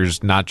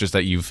 characters not just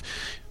that you've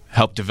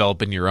helped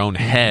develop in your own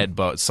head,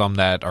 but some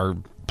that are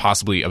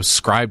possibly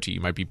ascribed to you.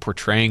 You might be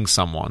portraying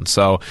someone.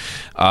 So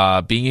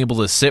being able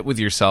to sit with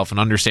yourself and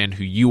understand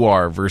who you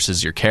are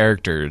versus your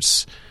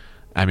characters,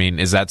 I mean,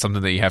 is that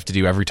something that you have to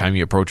do every time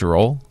you approach a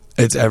role?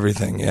 It's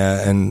everything,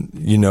 yeah. And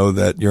you know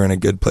that you're in a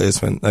good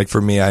place when, like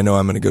for me, I know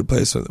I'm in a good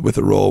place with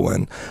a role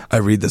when I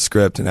read the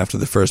script and after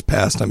the first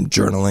pass, I'm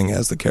journaling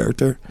as the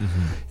character.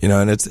 Mm-hmm.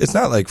 And it's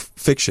not like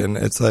fiction.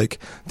 It's like,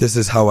 this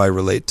is how I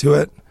relate to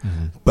it,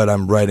 but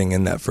I'm writing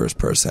in that first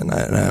person,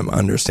 and I'm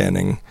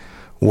understanding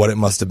what it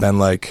must have been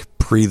like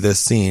pre this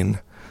scene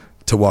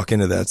to walk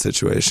into that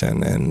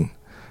situation. And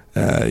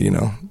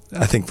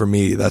I think for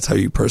me, that's how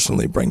you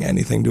personally bring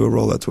anything to a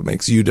role. That's what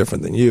makes you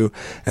different than you,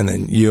 and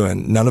then you,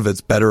 and none of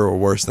it's better or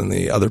worse than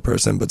the other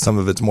person, but some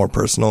of it's more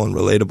personal and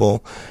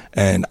relatable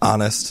and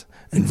honest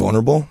and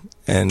vulnerable.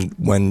 And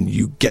when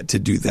you get to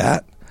do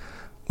that,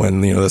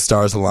 when, the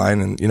stars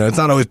align, and, it's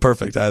not always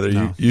perfect either.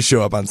 No. You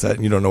show up on set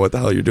and you don't know what the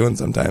hell you're doing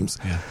sometimes.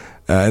 Yeah.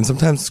 And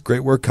sometimes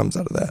great work comes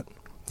out of that.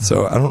 Mm-hmm.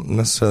 So I don't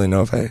necessarily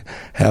know if I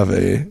have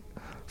a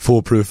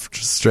foolproof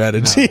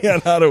strategy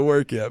on how to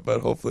work yet, but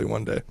hopefully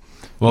one day.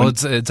 Well,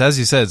 it's as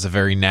you said, it's a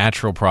very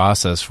natural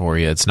process for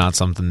you. It's not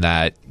something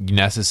that you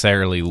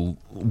necessarily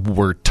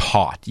were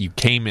taught. You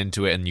came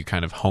into it and you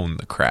kind of honed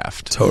the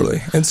craft.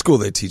 Totally. In school,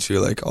 they teach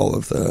you like all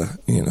of the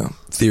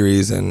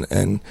theories,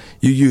 and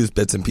you use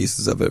bits and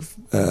pieces of it.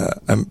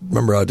 I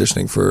remember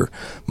auditioning for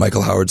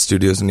Michael Howard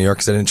Studios in New York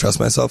because I didn't trust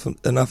myself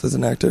enough as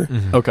an actor.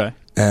 Mm-hmm. Okay.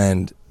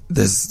 And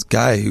this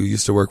guy who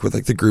used to work with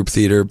like the group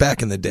theater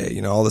back in the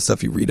day, all the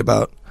stuff you read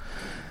about,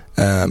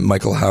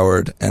 Michael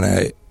Howard, and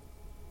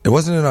it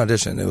wasn't an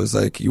audition. It was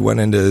like you went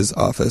into his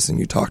office and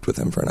you talked with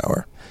him for an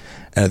hour.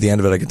 And at the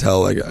end of it, I could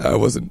tell like I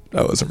wasn't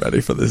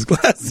ready for this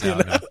class.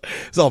 No.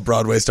 It's all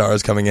Broadway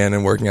stars coming in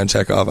and working on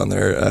Chekhov on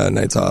their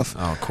nights off.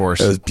 Oh, of course.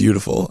 It was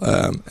beautiful.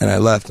 And I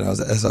left, and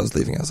as I was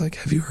leaving, I was like,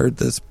 "Have you heard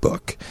this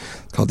book?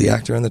 It's called The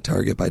Actor and the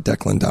Target by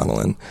Declan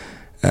Donnellan.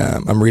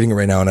 I'm reading it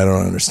right now, and I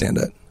don't understand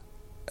it.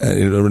 I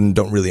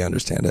don't really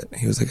understand it."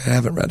 He was like, "I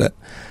haven't read it."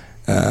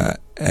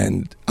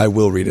 And I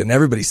will read it. And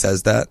everybody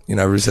says that.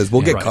 Everybody says,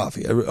 we'll get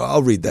coffee.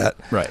 I'll read that.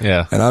 Right.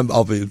 Yeah. And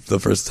I'll be the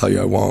first to tell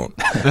you I won't.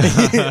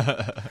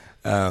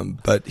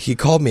 But he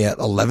called me at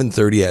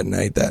 11:30 at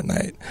night that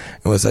night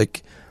and was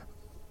like,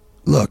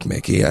 "Look,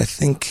 Mickey, I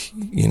think,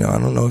 I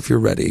don't know if you're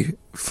ready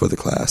for the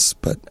class,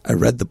 but I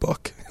read the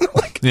book." And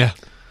I'm like, yeah.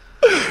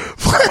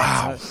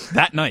 Wow.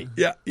 That night.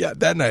 Yeah,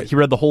 that night. He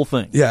read the whole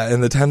thing. Yeah,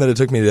 and the time that it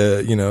took me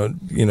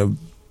to,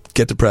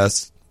 get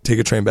depressed, take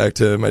a train back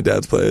to my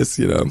dad's place,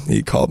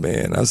 he called me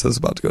and I was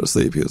about to go to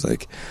sleep. He was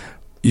like,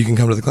 you can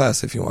come to the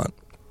class if you want.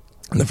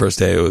 And the first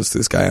day it was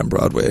this guy on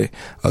Broadway.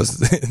 I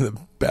was in the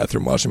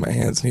bathroom washing my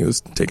hands and he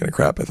was taking a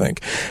crap, I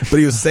think. But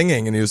he was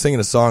singing, and he was singing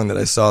a song that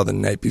I saw the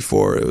night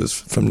before. It was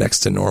from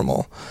Next to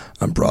Normal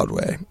on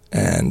Broadway.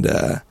 And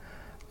I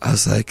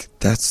was like,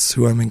 that's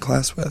who I'm in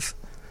class with.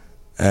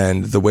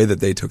 And the way that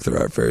they took their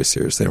art very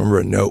seriously. I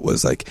remember a note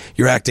was like,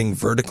 you're acting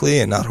vertically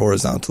and not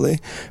horizontally,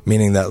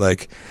 meaning that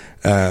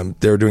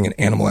they were doing an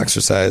animal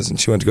exercise and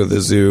she went to go to the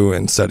zoo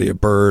and study a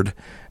bird,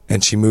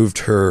 and she moved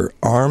her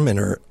arm and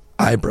her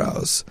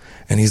eyebrows.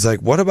 And he's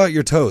like, what about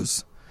your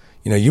toes?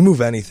 You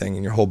move anything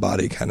in your whole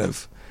body kind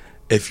of,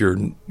 if you're,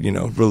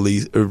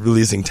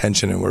 releasing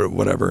tension or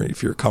whatever,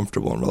 if you're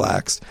comfortable and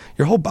relaxed,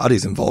 your whole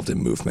body's involved in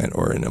movement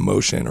or in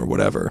emotion or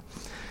whatever.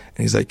 And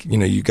he's like,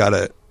 you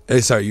gotta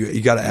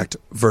act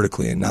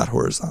vertically and not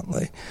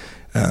horizontally.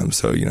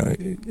 So,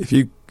 if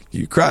you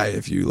cry,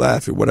 if you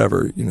laugh or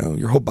whatever,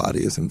 your whole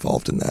body is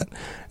involved in that.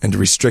 And to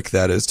restrict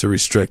that is to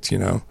restrict,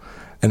 an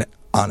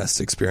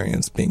honest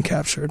experience being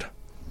captured.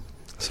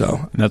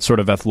 So and that sort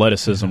of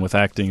athleticism with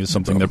acting is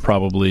something that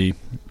probably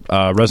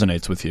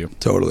resonates with you.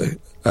 Totally.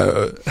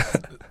 I'm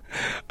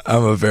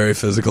a very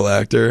physical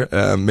actor.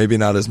 Maybe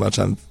not as much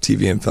on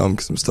TV and film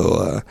because I'm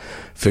still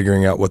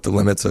figuring out what the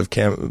limits of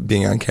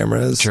being on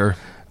camera is. Sure.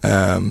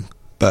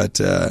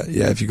 But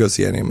if you go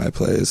see any of my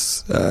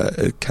plays,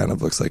 it kind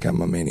of looks like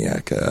I'm a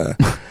maniac.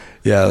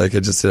 I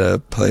just did a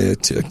play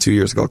 2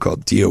 years ago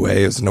called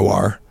DOA. It was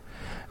noir.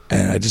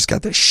 And I just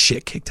got the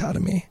shit kicked out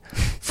of me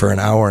for an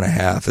hour and a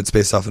half. It's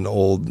based off an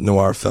old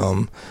noir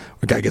film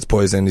where a guy gets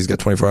poisoned. He's got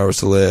 24 hours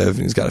to live,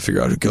 and he's got to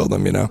figure out who killed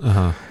him,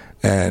 Uh-huh.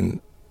 And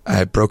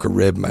I broke a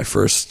rib my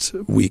first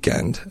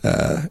weekend.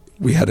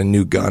 We had a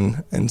new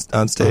gun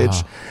on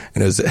stage,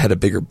 and it had a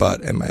bigger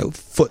butt, and my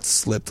foot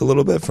slipped a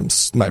little bit from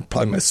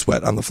probably my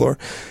sweat on the floor.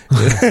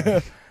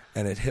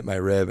 And it hit my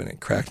rib, and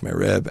it cracked my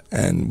rib,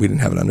 and we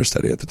didn't have an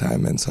understudy at the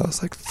time, and so I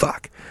was like,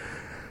 fuck.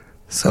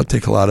 So I'll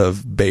take a lot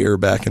of Bayer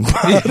back and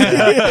forth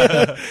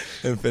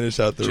and finish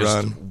out the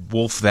run.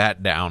 Wolf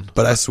that down.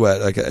 But I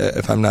sweat.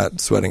 If I'm not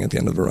sweating at the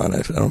end of the run,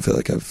 I don't feel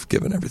like I've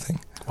given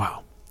everything.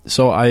 Wow.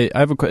 So I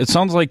have it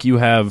sounds like you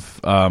have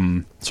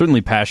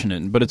certainly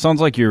passionate, but it sounds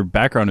like your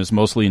background is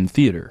mostly in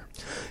theater.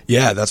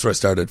 Yeah, that's where I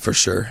started for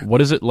sure. What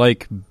is it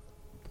like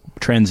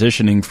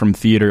transitioning from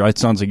theater? It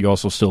sounds like you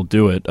also still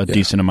do it a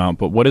decent amount,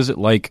 but what is it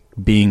like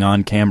being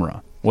on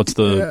camera? What's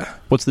the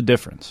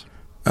difference?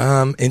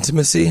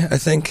 Intimacy, I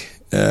think.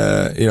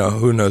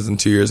 Who knows, in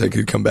 2 years I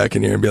could come back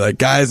in here and be like,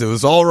 guys, it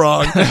was all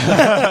wrong.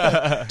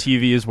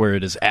 TV is where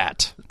it is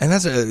at. And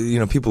that's,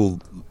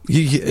 people,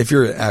 if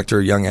you're an actor,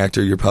 a young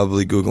actor, you're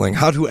probably Googling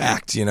how to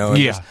act, and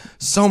there's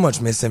so much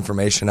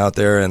misinformation out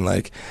there. And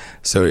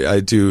so I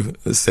do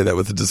say that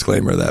with a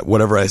disclaimer that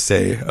whatever I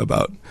say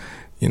about,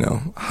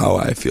 how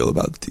I feel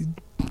about the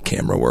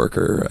camera work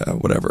or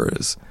whatever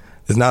is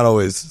not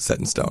always set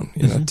in stone.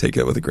 Take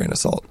it with a grain of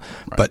salt.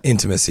 Right. But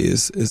intimacy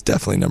is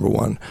definitely number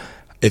one.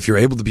 If you're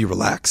able to be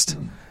relaxed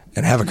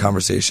and have a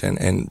conversation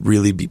and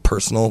really be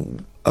personal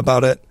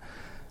about it,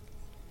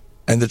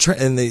 and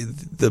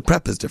the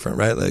prep is different,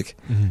 right?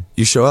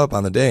 You show up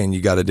on the day and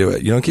you got to do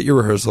it. You don't get your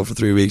rehearsal for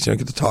 3 weeks. You don't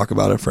get to talk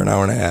about it for an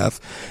hour and a half.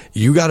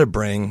 You got to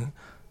bring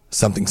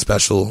something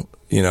special,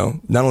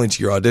 not only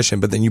to your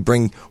audition, but then you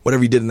bring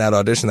whatever you did in that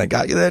audition that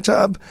got you that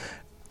job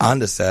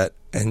onto set,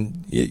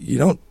 and you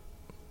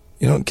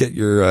don't get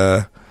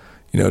your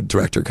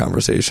director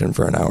conversation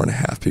for an hour and a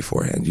half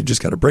beforehand. You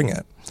just got to bring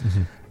it.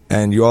 Mm-hmm.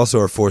 And you also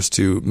are forced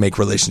to make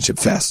relationship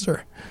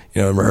faster.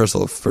 In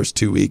rehearsal, first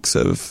 2 weeks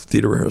of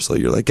theater rehearsal,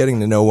 you're getting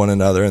to know one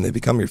another and they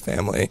become your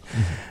family.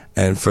 Mm-hmm.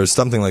 And for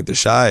something like The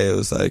Chi, it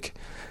was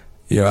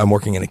I'm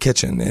working in a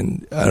kitchen,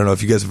 and I don't know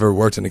if you guys have ever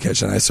worked in a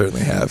kitchen. I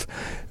certainly have.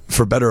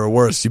 For better or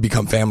worse, you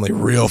become family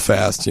real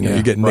fast.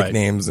 You get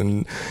nicknames,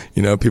 and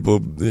people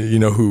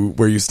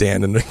where you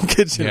stand in the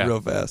kitchen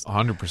real fast.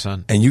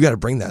 100%. And you got to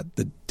bring that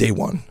the day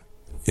one.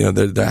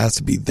 There has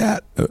to be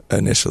that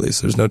initially.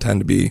 So there's no time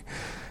to be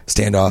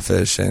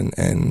standoffish and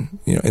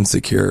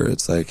insecure.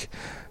 It's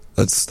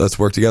let's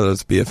work together.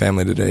 Let's be a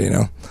family today.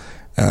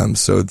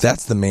 So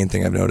that's the main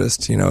thing I've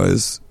noticed.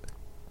 Is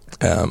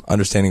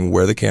understanding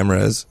where the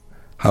camera is,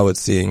 how it's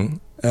seeing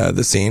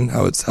the scene,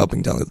 how it's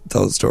helping tell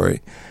the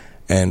story,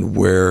 and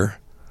where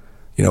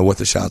what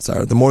the shots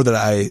are. The more that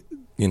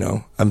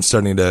I'm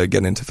starting to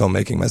get into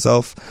filmmaking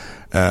myself,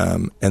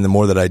 and the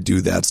more that I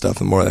do that stuff,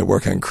 the more I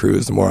work on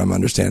crews, the more I'm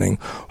understanding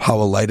how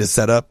a light is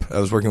set up. I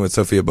was working with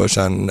Sophia Bush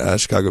on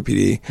Chicago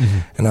PD,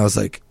 and I was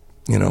like,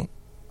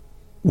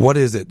 what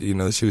is it?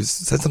 She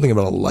said something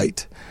about a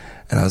light,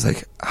 and I was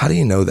like, how do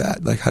you know that?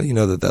 How do you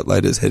know that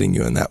light is hitting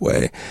you in that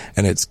way,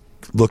 and it's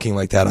looking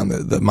like that on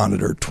the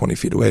monitor 20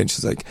 feet away? And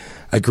she's like,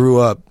 I grew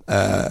up,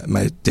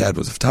 my dad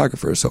was a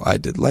photographer, so I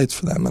did lights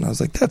for them. And I was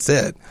like, that's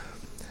it.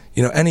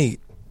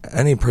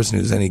 Any person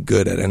who's any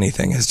good at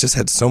anything has just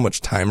had so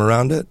much time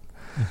around it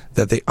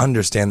that they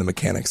understand the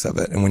mechanics of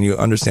it. And when you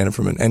understand it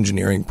from an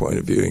engineering point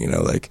of view,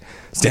 like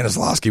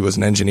Stanislavski was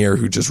an engineer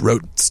who just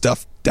wrote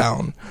stuff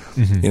down.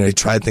 He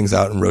tried things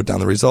out and wrote down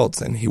the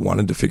results, and he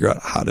wanted to figure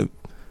out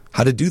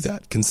how to do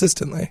that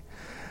consistently.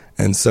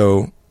 And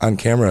so on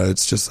camera,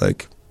 it's just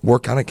like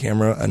work on a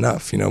camera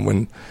enough.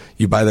 When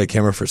you buy that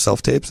camera for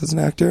self-tapes as an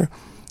actor,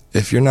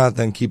 if you're not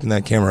then keeping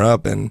that camera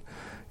up and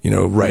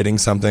writing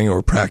something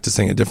or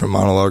practicing a different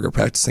monologue or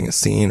practicing a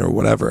scene or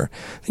whatever,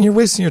 then you're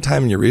wasting your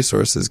time and your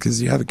resources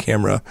because you have a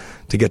camera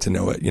to get to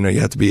know it. You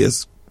have to be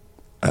as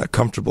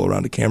comfortable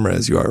around a camera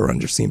as you are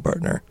around your scene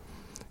partner.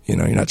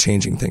 You're not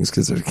changing things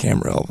because there's a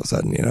camera all of a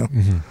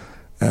sudden,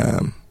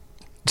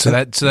 So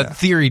that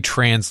theory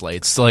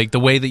translates, like the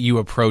way that you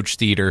approach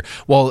theater.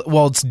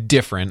 Well, it's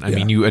different. I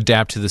mean, you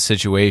adapt to the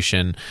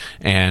situation,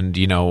 and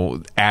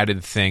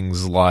added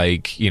things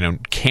like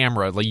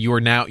camera. Like you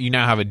now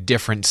have a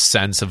different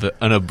sense of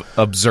an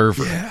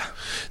observer. Yeah.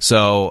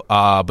 So,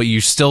 but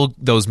you still,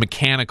 those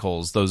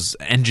mechanicals, those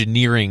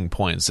engineering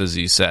points, as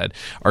you said,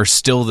 are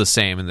still the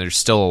same, and there's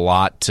still a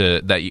lot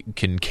that you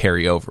can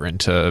carry over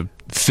into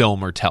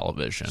film or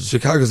television.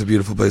 Chicago's a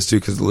beautiful place too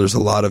because there's a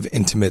lot of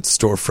intimate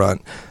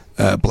storefront.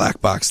 Black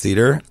box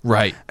theater.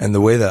 Right. And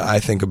the way that I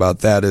think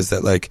about that is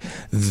that like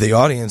the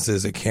audience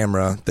is a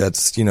camera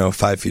that's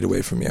 5 feet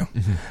away from you.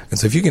 And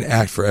so if you can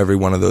act for every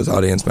one of those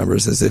audience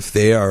members as if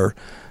their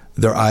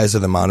eyes are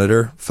the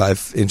monitor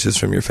 5 inches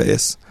from your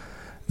face,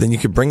 then you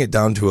could bring it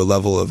down to a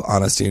level of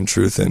honesty and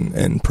truth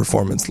and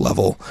performance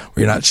level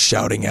where you're not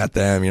shouting at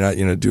them, you're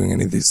not doing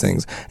any of these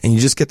things, and you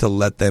just get to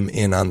let them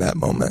in on that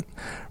moment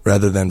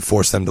rather than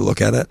force them to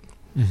look at it.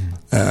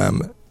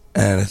 And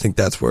I think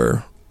that's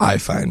where I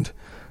find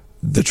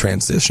the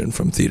transition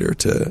from theater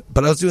to.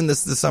 But I was doing this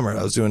summer.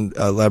 I was doing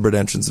Elaborate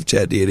Entrance of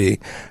Chad Deity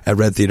at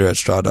Red Theater at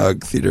Straw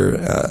Dog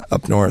Theater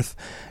up north,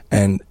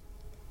 and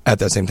at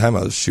that same time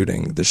I was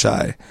shooting The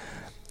Chi,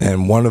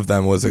 and one of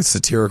them was a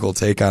satirical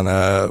take on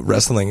a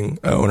wrestling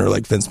owner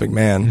like Vince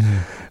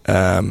McMahon,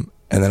 and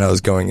then I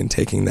was going and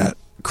taking that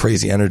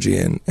crazy energy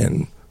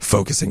and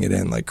focusing it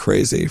in like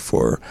crazy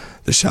for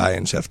The Chi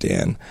and Chef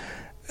Dan.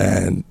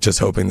 And just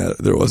hoping that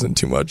there wasn't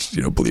too much,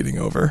 bleeding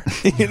over,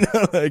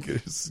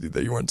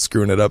 that you weren't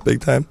screwing it up big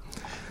time.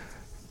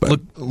 But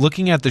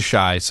looking at The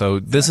Chi,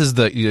 so this is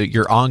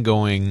your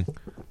ongoing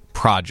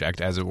project,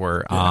 as it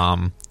were.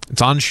 Yeah.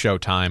 It's on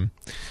Showtime,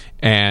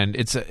 and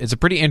it's a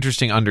pretty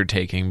interesting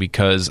undertaking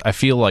because I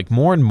feel like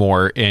more and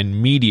more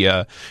in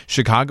media,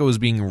 Chicago is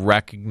being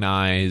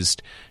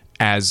recognized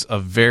as a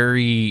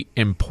very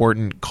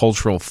important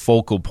cultural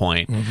focal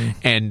point.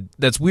 And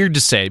that's weird to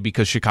say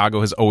because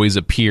Chicago has always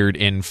appeared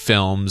in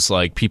films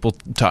like The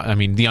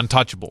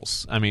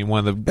Untouchables. I mean,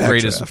 one of the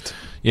greatest.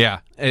 Yeah.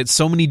 It's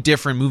so many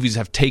different movies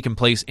have taken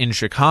place in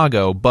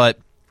Chicago, but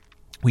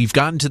we've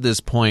gotten to this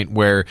point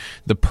where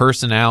the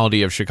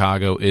personality of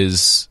Chicago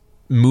is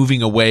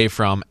moving away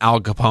from Al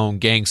Capone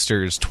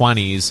gangsters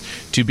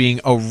 20s to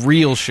being a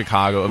real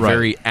Chicago, a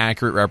very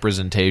accurate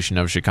representation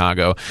of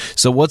Chicago.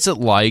 So what's it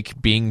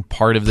like being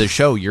part of the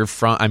show? You're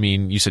from,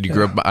 you said you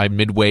grew up by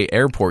Midway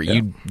Airport. Yeah.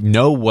 You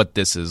know what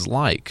this is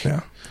like.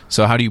 Yeah.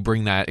 So how do you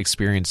bring that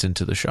experience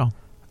into the show?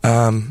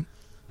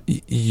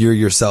 You're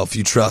yourself.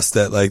 You trust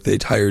that they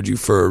hired you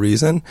for a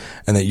reason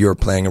and that you're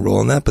playing a role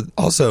in that. But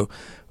also,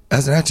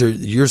 as an actor,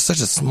 you're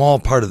such a small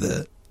part of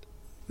the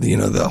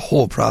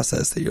whole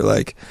process that you're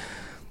like,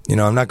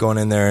 I'm not going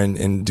in there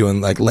and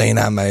doing laying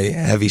on my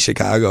heavy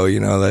Chicago,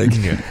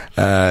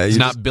 it's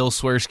not Bill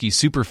Swersky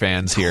super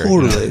fans here.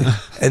 Totally.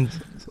 And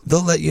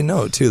they'll let you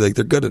know too,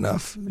 they're good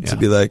enough to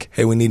be like,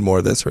 hey, we need more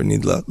of this or we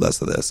need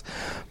less of this.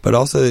 But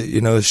also,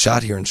 it was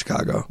shot here in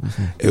Chicago.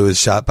 It was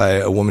shot by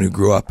a woman who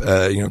grew up,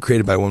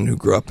 created by a woman who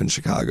grew up in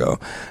Chicago,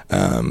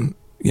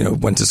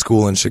 went to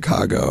school in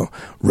Chicago,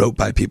 wrote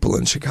by people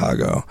in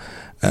Chicago.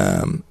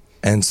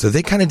 And so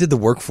they kind of did the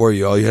work for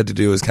you. All you had to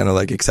do was kind of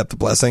accept the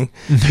blessing,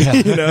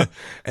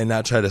 and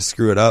not try to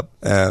screw it up.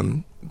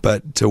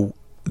 But to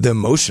the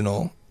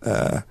emotional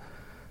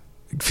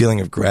feeling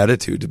of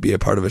gratitude to be a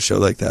part of a show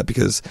like that,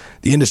 because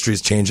the industry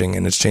is changing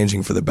and it's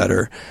changing for the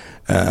better,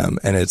 and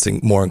it's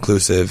more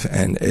inclusive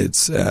and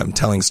it's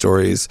telling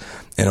stories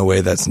in a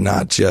way that's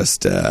not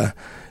just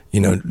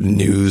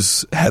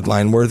news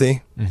headline worthy.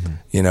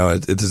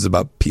 It is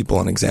about people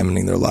and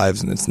examining their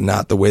lives, and it's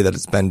not the way that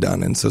it's been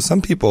done. And so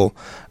some people,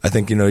 I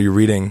think, you're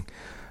reading,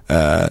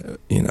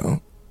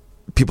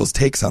 people's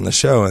takes on the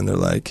show, and they're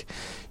like,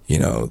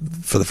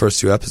 for the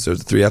first 2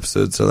 episodes, 3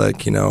 episodes, they're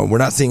like, we're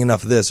not seeing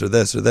enough of this or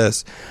this or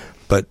this.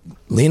 But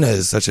Lena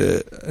is such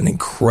an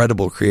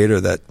incredible creator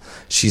that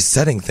she's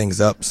setting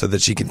things up so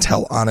that she can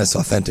tell honest,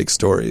 authentic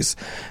stories.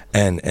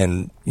 And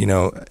in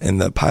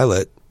the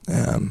pilot,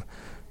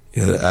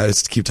 I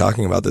just keep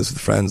talking about this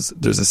with friends.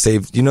 There's the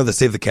Save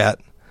the Cat?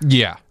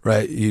 Yeah.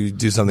 Right? You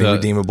do something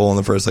redeemable in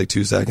the first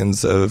 2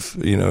 seconds of,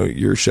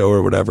 your show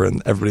or whatever,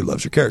 and everybody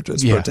loves your character.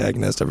 It's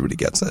protagonist. Everybody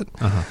gets it.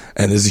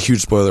 And there's a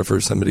huge spoiler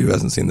for somebody who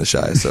hasn't seen The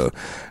Chi, so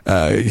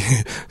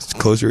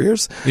close your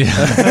ears.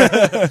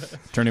 Yeah.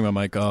 Turning my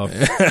mic off.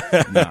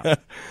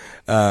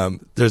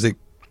 There's a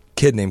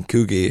kid named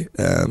Coogie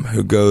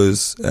who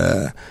goes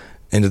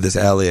into this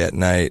alley at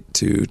night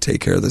to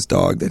take care of this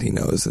dog that he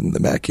knows in the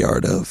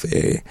backyard of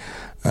a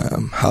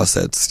house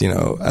that's,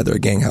 either a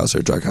gang house or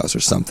a drug house or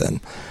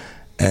something,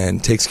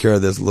 and takes care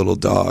of this little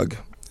dog,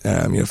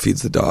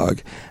 feeds the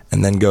dog,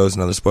 and then goes,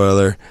 another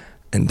spoiler,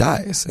 and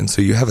dies. And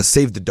so you have a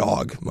save the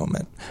dog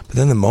moment. But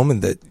then the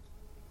moment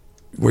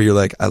where you're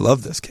like, I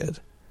love this kid.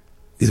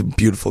 He's a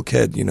beautiful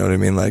kid, you know what I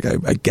mean? Like,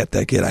 I get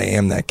that kid. I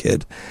am that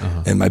kid.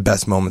 In my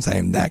best moments, I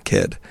am that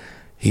kid.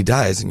 He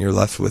dies, and you're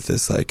left with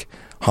this, like,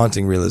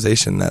 haunting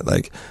realization that,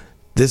 like,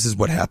 this is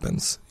what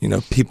happens.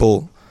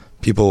 People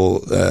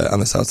on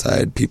the South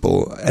Side,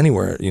 people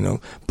anywhere,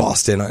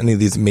 Boston, any of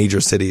these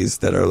major cities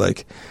that are,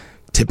 like,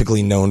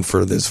 typically known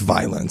for this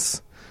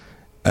violence,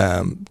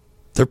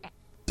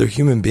 they're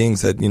human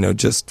beings that,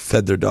 just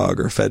fed their dog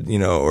or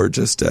or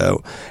just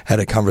had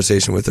a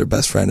conversation with their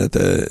best friend at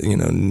the,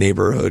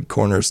 neighborhood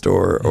corner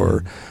store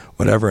or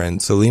whatever.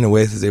 And so Lena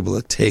Waithe is able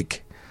to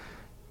take,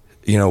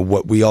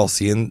 what we all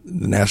see in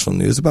the national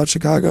news about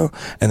Chicago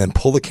and then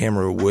pull the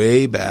camera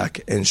way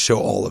back and show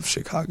all of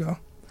Chicago.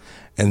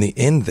 And the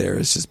end there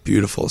is just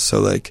beautiful.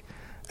 So, like,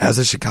 as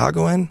a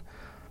Chicagoan,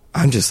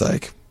 I'm just,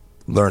 like,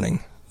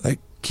 learning, like,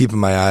 keeping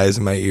my eyes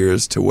and my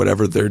ears to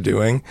whatever they're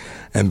doing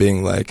and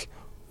being like,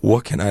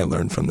 what can I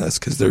learn from this?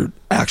 Because they're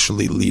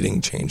actually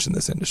leading change in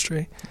this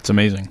industry. It's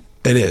amazing.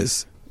 It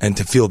is. And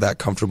to feel that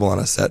comfortable on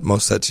a set,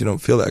 most sets you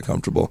don't feel that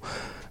comfortable.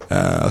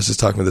 I was just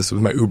talking with this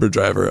with my Uber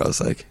driver. I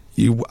was like,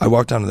 I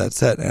walked onto that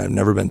set and I've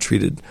never been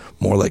treated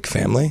more like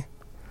family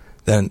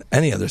than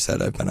any other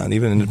set I've been on,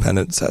 even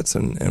independent sets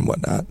and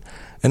whatnot.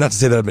 And not to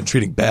say that I've been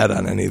treating bad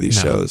on any of these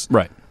shows.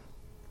 Right.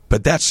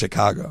 But that's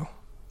Chicago,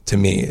 to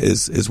me,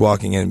 is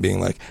walking in and being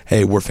like,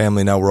 hey, we're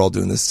family now. We're all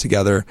doing this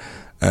together.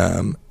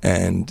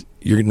 And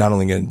you're not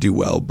only going to do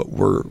well, but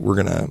we're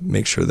going to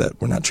make sure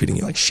that we're not treating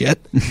you like shit.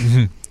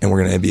 And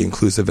we're going to be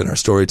inclusive in our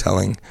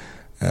storytelling.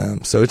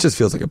 So it just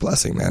feels like a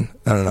blessing, man.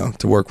 I don't know,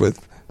 to work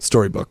with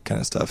storybook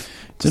kind of stuff.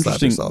 It's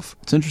interesting.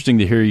 It's interesting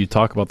to hear you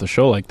talk about the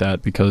show like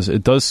that, because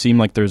it does seem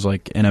like there's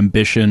like an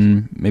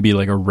ambition, maybe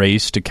like a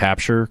race to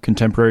capture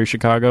contemporary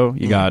Chicago.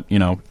 You got,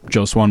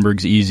 Joe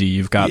Swanberg's Easy.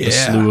 You've got the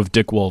slew of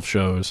Dick Wolf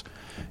shows.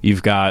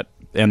 You've got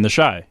and The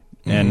Chi.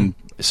 And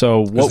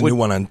so there's a new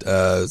one on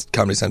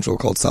Comedy Central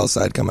called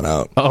Southside coming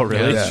out. Oh,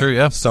 really? Yeah, that's true.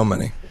 Yeah, so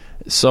many.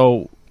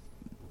 So.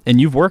 And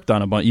you've worked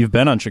on a bunch. You've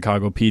been on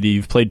Chicago PD.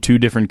 You've played 2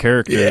 different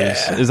characters.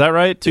 Yeah. Is that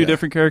right? 2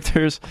 different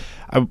characters?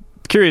 I'm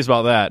curious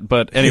about that.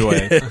 But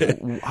anyway,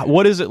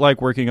 what is it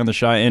like working on The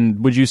Chi?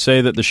 And would you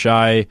say that The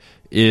Chi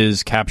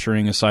is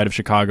capturing a side of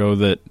Chicago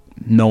that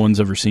no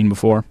one's ever seen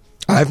before?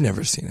 I've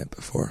never seen it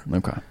before.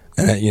 Okay.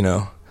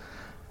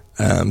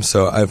 And,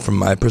 so from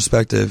my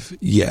perspective,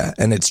 yeah.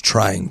 And it's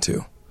trying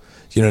to.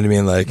 You know what I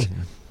mean? Like,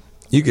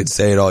 you could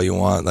say it all you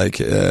want. Like,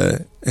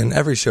 in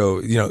every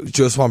show,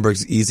 Joe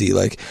Swanberg's Easy.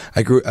 Like,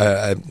 I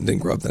didn't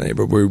grow up in that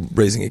neighborhood. We were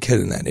raising a kid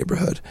in that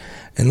neighborhood.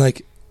 And,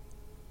 like,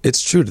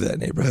 it's true to that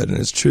neighborhood and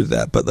it's true to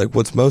that. But, like,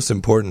 what's most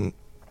important,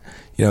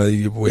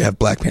 we have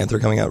Black Panther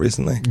coming out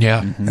recently.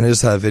 Yeah. And I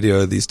just saw a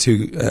video of these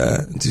two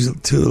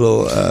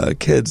little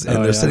kids,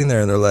 and they're sitting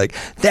there and they're like,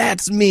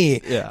 that's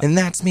me. Yeah. And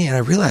that's me. And I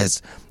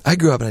realized I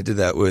grew up and I did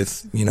that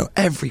with,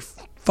 every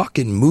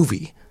fucking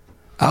movie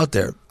out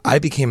there. I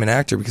became an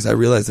actor because I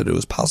realized that it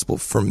was possible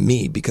for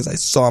me because I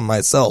saw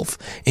myself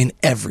in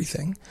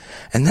everything.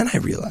 And then I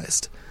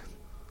realized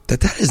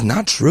that is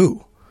not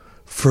true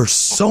for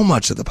so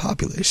much of the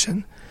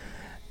population.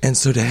 And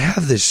so to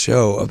have this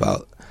show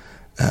about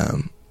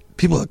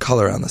people of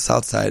color on the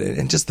South Side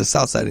and just the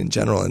South Side in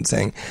general and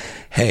saying,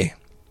 hey,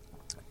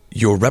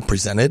 you're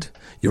represented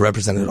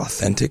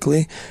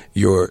authentically,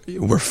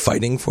 we're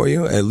fighting for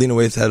you. Lena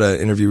Waithe had an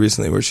interview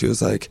recently where she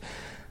was like,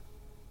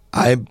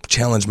 I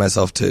challenge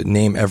myself to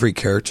name every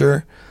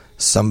character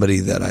somebody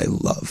that I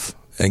love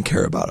and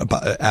care about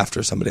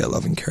after somebody I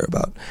love and care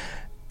about.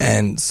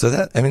 And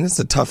so it's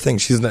a tough thing.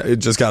 She's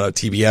just got a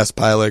TBS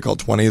pilot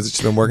called 20s that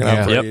she's been working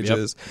on for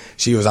ages. Yep.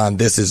 She was on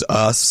This Is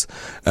Us.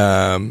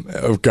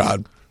 Oh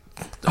God.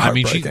 I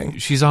mean,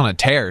 she's on a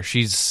tear.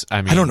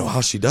 I don't know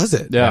how she does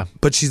it. Yeah.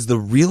 But she's the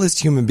realest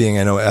human being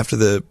I know. After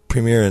the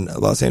premiere in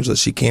Los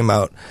Angeles, she came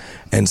out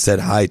and said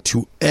hi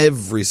to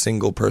every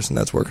single person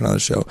that's working on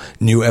the show,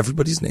 knew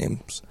everybody's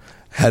names,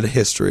 had a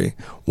history,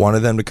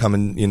 wanted them to come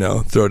and,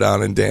 throw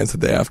down and dance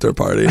at the after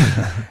party.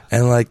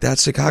 And, like,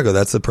 that's Chicago.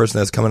 That's the person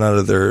that's coming out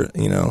of their,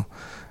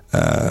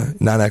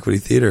 non-equity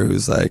theater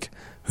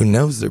who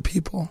knows their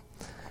people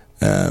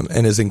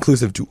and is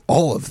inclusive to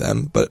all of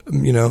them. But,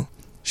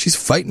 she's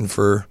fighting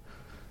for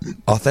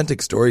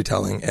authentic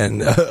storytelling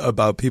and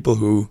about people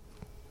who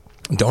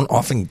don't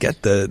often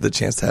get the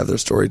chance to have their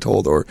story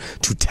told or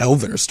to tell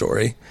their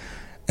story.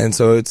 And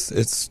so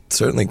it's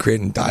certainly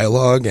creating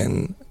dialogue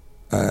and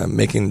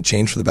making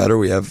change for the better.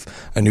 We have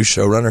a new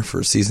showrunner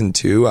for season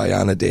 2,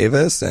 Ayanna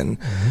Davis, and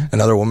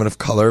another woman of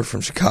color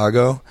from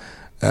Chicago.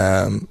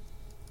 And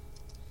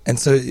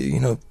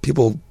so,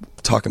 people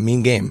talk a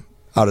mean game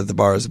out of the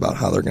bars about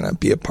how they're going to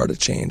be a part of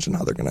change and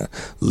how they're going to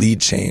lead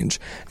change.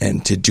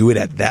 And to do it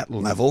at that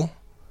level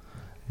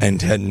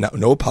and had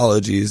no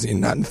apologies,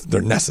 and not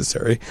they're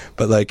necessary,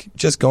 but like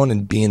just going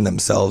and being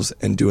themselves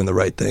and doing the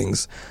right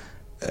things.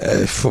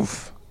 I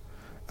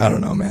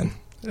don't know, man.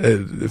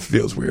 It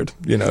feels weird.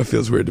 It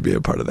feels weird to be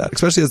a part of that,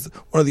 especially as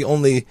one of the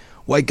only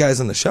white guys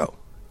on the show.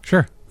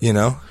 Sure.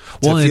 To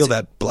feel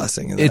that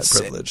blessing and that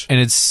privilege.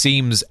 And it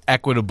seems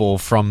equitable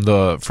from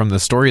the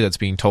story that's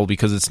being told,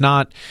 because it's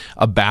not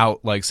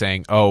about like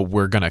saying, oh,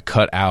 we're going to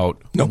cut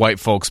out white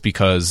folks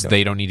because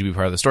they don't need to be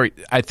part of the story.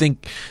 I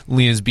think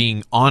Lena's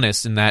being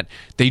honest in that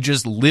they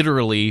just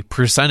literally,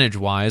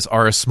 percentage-wise,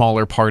 are a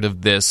smaller part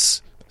of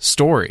this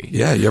story.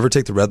 Yeah, you ever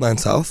take the Red Line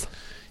South?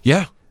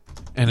 Yeah.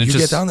 And you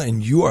get down there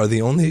and you are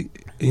the only,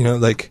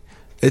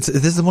 this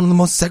is one of the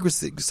most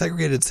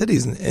segregated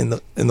cities in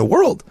the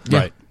world.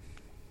 Right.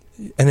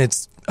 And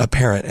it's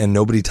apparent, and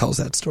nobody tells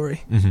that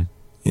story.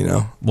 Mm-hmm.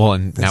 Well,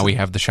 and now we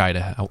have the Chi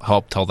to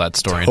help tell that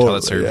story and tell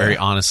that story very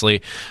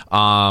honestly.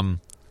 And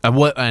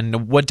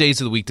what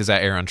days of the week does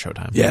that air on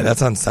Showtime? Yeah,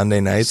 that's on Sunday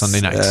nights.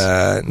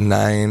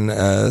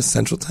 9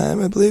 Central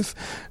Time, I believe.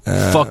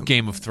 Fuck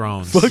Game of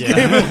Thrones.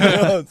 Game of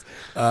Thrones.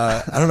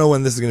 I don't know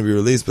when this is going to be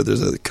released, but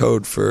there's a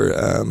code for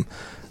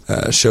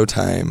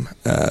Showtime,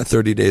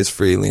 30 days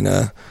free.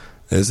 Lena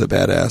is a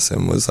badass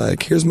and was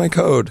like, here's my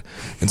code.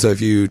 And so if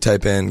you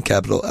type in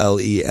capital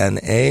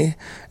LENA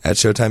at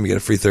Showtime, you get a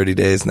free 30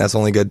 days. And that's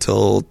only good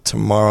till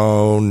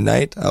tomorrow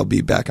night. I'll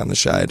be back on the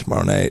Chi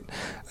tomorrow night.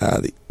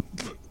 The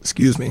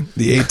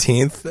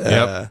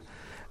 18th.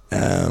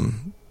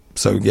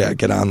 So yeah,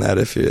 get on that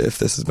if this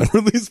has been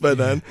released by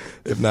then.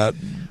 If not,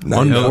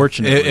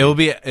 unfortunately,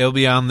 it'll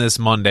be on this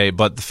Monday.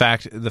 But the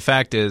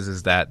fact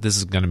is that this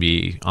is going to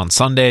be on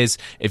Sundays.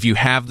 If you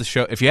have a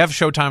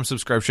Showtime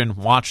subscription,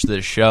 watch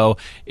this show.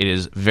 It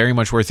is very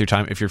much worth your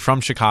time. If you're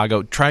from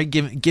Chicago, try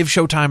give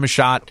Showtime a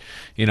shot.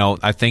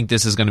 I think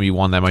this is going to be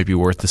one that might be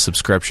worth the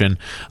subscription.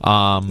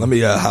 Let me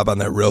hop on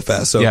that real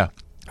fast. So yeah.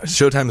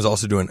 Showtime is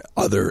also doing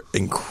other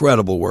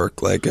incredible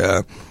work. Like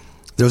there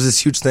was this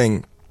huge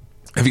thing.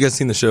 Have you guys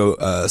seen the show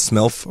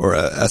SMILF or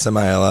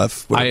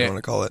SMILF? Whatever you want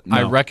to call it. No.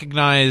 I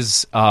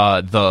recognize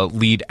the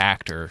lead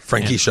actor,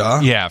 Frankie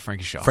Shaw. Yeah,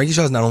 Frankie Shaw. Frankie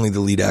Shaw is not only the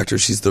lead actor;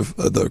 she's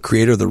the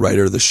creator, the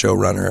writer, the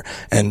showrunner,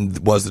 and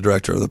was the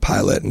director of the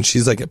pilot. And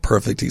she's like a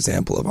perfect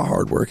example of a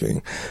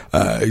hardworking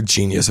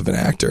genius of an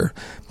actor.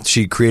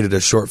 She created a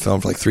short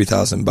film for like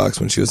 $3,000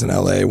 when she was in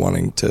LA,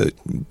 wanting to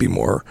be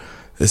more.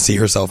 See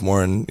herself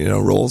more in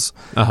roles,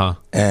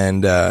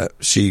 and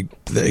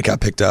it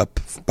got picked up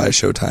by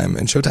Showtime,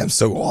 and Showtime's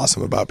so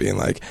awesome about being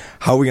like,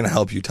 how are we going to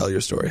help you tell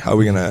your story? How are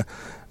we going to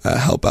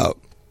help out?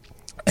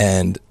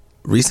 And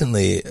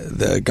recently,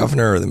 the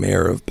governor or the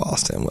mayor of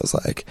Boston was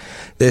like,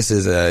 "This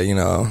is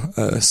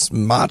a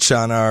smotch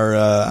on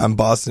on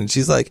Boston."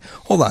 She's like,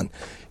 "Hold on,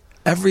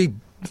 every."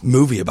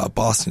 Movie about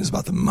Boston is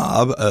about the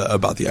mob,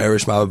 about the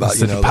Irish mob, about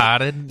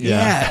Departed.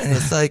 Yeah, and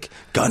it's like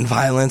gun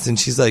violence, and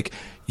she's like,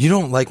 you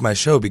don't like my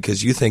show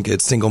because you think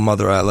it's single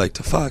mother I like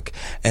to fuck.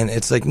 And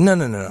it's like,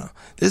 no.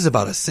 This is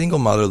about a single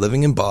mother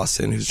living in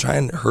Boston who's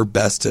trying her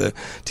best to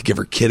give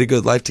her kid a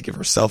good life, to give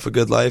herself a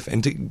good life,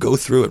 and to go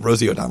through it.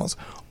 Rosie O'Donnell's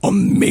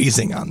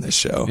amazing on this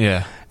show.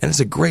 Yeah. And it's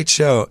a great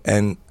show.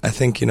 And I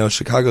think,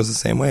 Chicago's the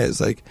same way.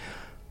 It's like,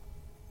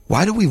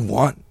 why do we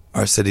want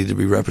our city to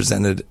be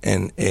represented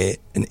in an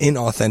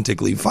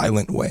inauthentically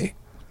violent way?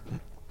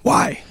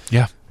 Why?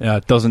 Yeah. Yeah,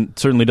 it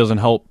certainly doesn't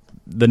help.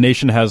 The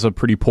nation has a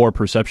pretty poor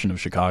perception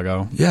of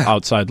Chicago. Yeah.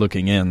 Outside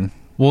looking in.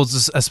 Well,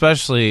 it's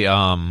especially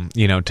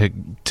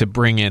to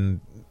bring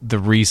in the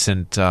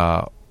recent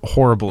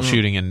horrible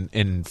shooting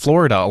in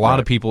Florida. A lot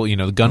of people,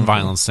 the gun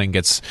violence thing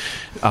gets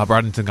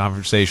brought into the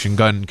conversation,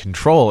 gun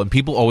control, and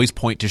people always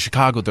point to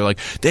Chicago. They're like,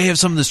 they have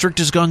some of the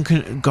strictest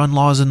gun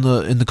laws in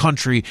the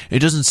country. It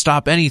doesn't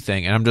stop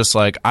anything. And I'm just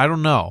like, I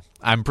don't know.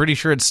 I'm pretty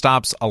sure it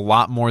stops a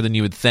lot more than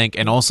you would think.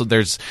 And also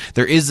there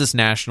is this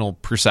national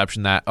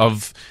perception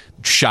of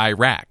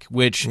Chirac,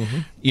 which,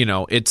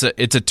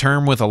 it's a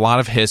term with a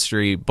lot of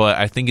history, but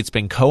I think it's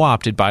been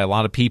co-opted by a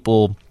lot of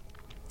people.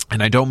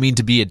 And I don't mean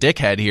to be a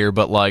dickhead here,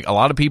 but like a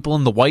lot of people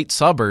in the white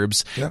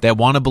suburbs that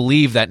want to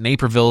believe that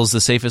Naperville is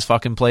the safest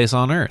fucking place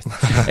on earth.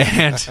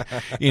 And,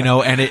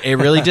 and it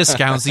really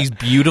discounts these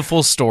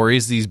beautiful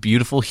stories, these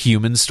beautiful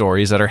human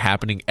stories that are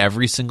happening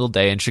every single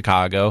day in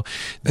Chicago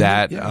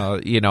that,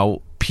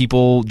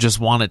 people just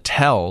want to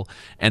tell.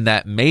 And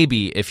that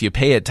maybe if you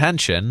pay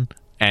attention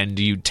and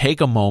you take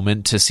a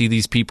moment to see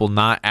these people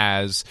not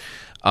as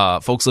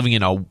folks living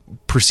in a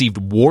perceived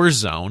war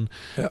zone,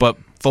 but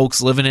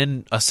folks living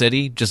in a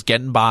city, just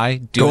getting by,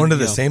 going to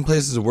the same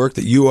places of work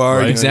that you are,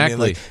 right,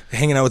 exactly, like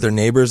hanging out with their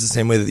neighbors the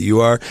same way that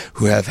you are,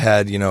 who have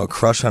had a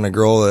crush on a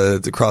girl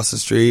across the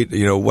street,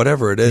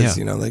 whatever it is,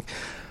 like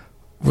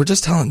we're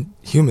just telling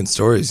human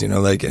stories,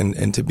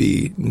 and to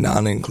be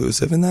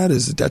non-inclusive in that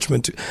is a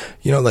detriment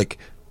to, like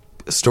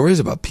stories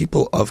about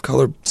people of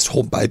color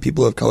told by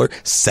people of color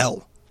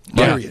sell.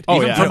 Period.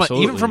 Yeah.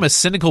 Even from a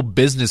cynical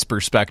business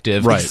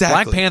perspective, right.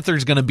 Exactly. Black Panther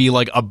is going to be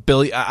like $1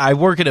 billion. I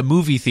work at a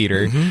movie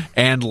theater,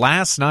 and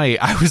last night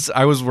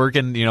I was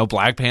working,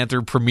 Black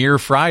Panther premiere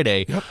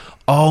Friday. Yep.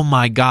 oh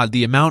my God,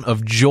 the amount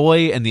of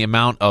joy and the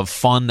amount of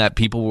fun that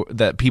people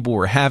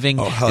were having,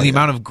 and the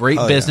amount of great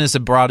business it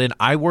brought in.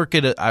 I work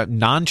at a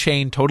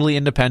non-chain, totally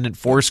independent,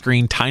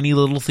 4-screen, tiny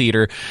little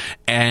theater,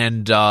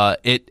 and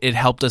it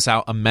helped us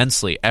out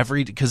immensely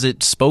because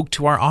it spoke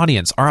to our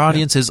audience. Our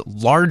audience is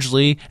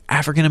largely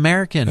African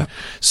American,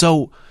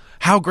 so.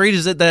 How great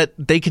is it that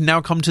they can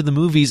now come to the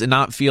movies and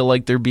not feel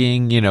like they're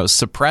being,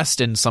 suppressed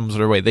in some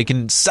sort of way? They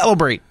can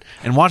celebrate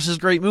and watch this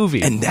great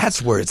movie. And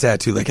that's where it's at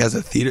too. Like as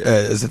a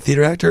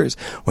theater actor, is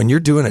when you're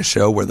doing a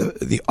show where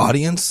the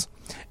audience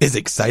is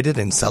excited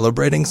and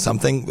celebrating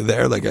something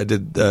there. Like I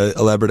did the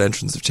Elaborate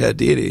Entrance of Chad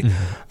Deity,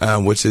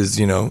 which is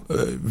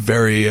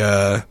very.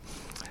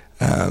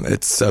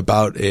 It's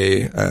about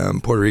a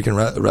Puerto Rican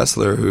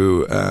wrestler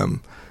who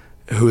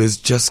is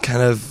just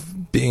kind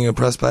of being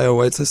oppressed by a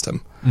white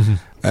system.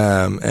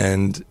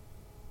 And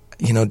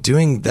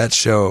doing that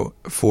show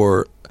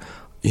for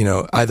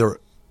either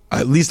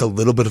at least a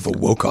little bit of a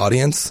woke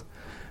audience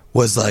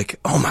was like,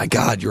 oh my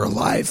God, you're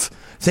alive.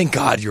 Thank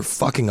God you're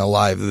fucking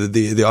alive.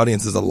 The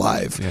audience is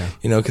alive.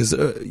 Because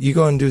you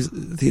go and do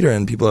theater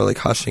and people are like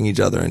hushing each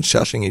other and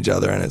shushing each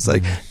other, and it's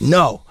like,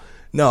 no,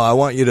 I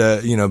want you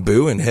to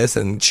boo and hiss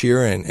and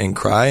cheer and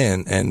cry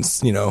and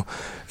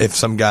if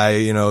some guy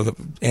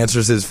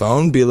answers his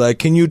phone, be like,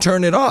 can you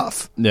turn it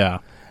off? Yeah.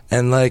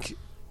 And like,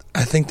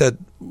 I think that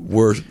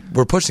we're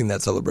pushing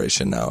that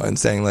celebration now and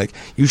saying like,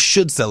 you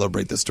should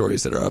celebrate the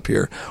stories that are up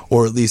here,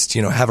 or at least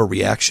have a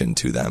reaction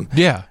to them.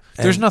 Yeah,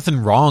 there's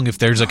nothing wrong if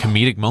there's a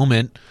comedic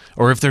moment,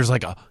 or if there's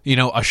like a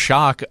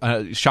shock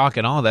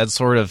and all that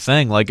sort of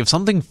thing. Like if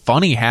something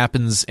funny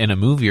happens in a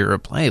movie or a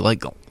play,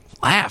 like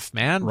laugh,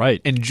 man.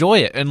 Right. Enjoy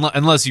it.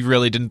 Unless you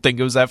really didn't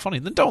think it was that funny,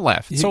 then don't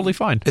laugh. It's totally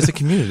fine. As a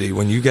community,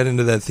 when you get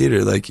into that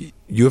theater, like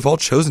you have all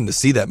chosen to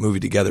see that movie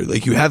together.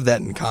 Like you have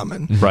that in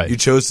common. Right. You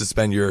chose to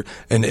spend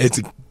and it's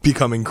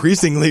become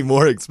increasingly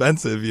more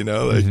expensive, you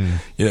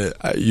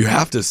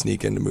have to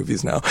sneak into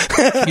movies now.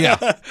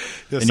 Yeah.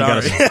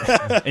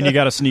 And you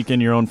got to sneak in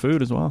your own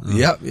food as well.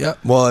 Yeah.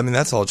 Well, I mean,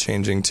 that's all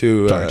changing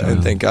too.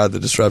 And thank God the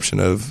disruption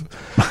of,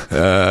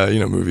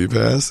 Movie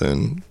Pass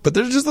but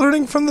they're just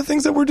learning from the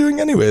things that we're doing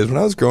anyways. When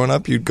I was growing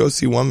up, you'd go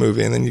see one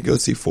movie and then you'd go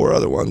see 4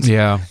 other ones.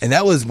 Yeah. And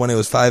that was when it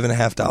was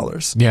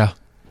 $5.50. Yeah.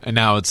 And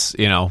now it's,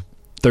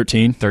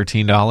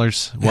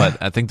 $13. What?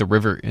 I think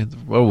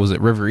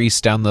River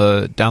East down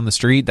the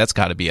street, that's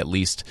got to be at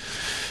least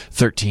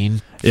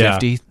 $13,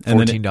 $50,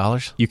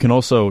 $14. You can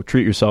also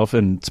treat yourself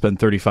and spend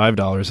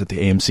 $35 at the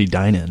AMC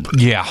Dine-In.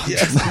 Yeah.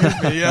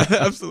 Yeah,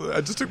 absolutely.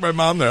 I just took my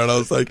mom there and I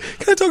was like,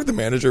 can I talk to the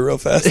manager real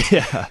fast?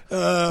 Yeah.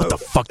 What the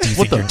fuck do you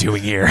think you're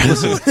doing here?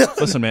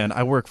 Listen, man,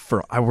 I work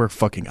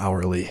fucking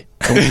hourly.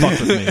 Don't fuck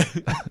with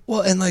me.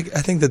 Well, and like,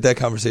 I think that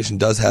conversation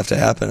does have to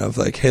happen of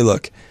like, hey,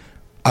 look,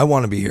 I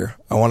want to be here.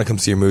 I want to come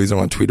see your movies. I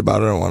want to tweet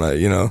about it. I want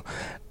to,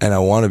 and I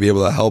want to be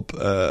able to help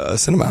a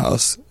cinema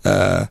house.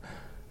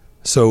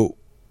 So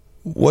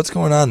what's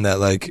going on that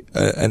like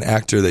an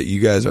actor that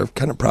you guys are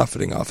kind of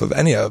profiting off of,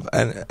 any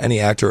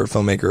actor or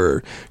filmmaker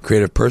or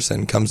creative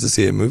person comes to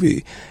see a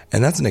movie,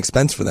 and that's an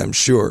expense for them,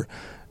 sure.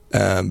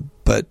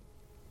 But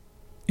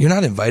you're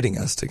not inviting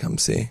us to come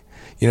see.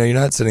 You're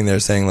not sitting there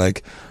saying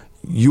like,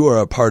 you are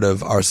a part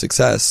of our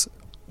success.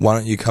 Why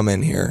don't you come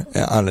in here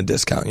on a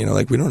discount?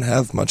 Like we don't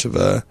have much of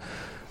a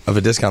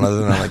discount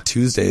other than on like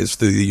Tuesdays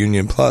through the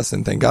Union Plus,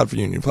 and thank God for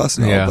Union Plus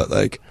and all. But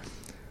like,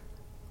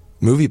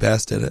 Movie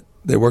Pass did it.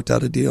 They worked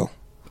out a deal.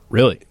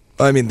 Really?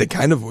 I mean, they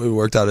kind of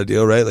worked out a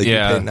deal, right? Like you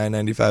pay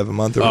 $9.95 a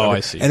month or whatever. Oh,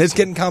 I see. And it's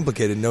getting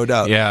complicated, no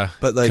doubt. Yeah.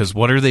 But like, because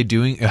what are they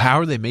doing? How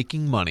are they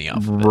making money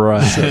off of it?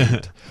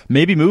 Right.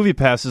 Maybe Movie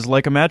Pass is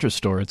like a mattress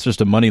store. It's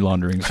just a money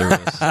laundering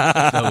service.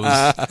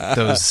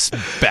 those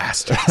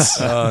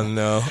bastards. Oh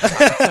no.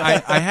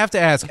 I have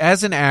to ask,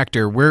 as an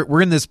actor,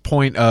 we're in this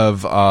point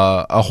of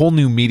a whole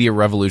new media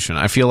revolution.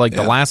 I feel like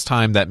the last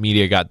time that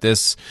media got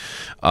this,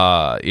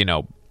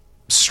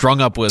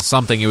 strung up with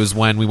something, it was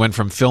when we went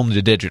from film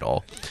to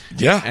digital.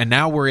 Yeah. And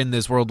now we're in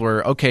this world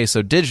where, okay,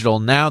 so digital,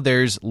 now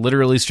there's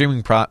literally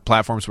streaming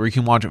platforms where you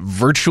can watch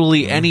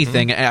virtually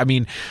anything. I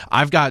mean,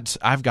 I've got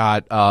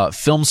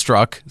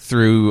Filmstruck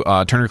through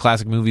Turner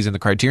Classic Movies and the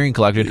Criterion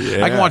Collection.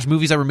 I can watch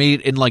movies that were made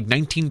in like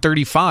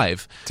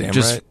 1935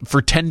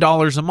 for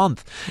 $10 a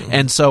month.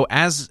 And so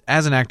as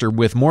an actor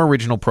with more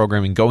original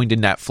programming going to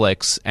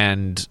Netflix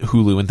and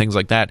Hulu and things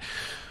like that,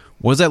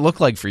 what does that look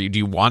like for you? Do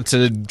you want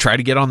to try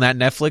to get on that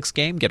Netflix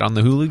game, get on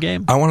the Hulu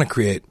game? I want to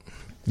create.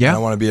 Yeah. I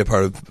want to be a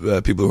part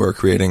of people who are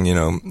creating,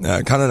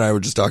 Connor and I were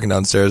just talking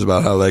downstairs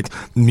about how like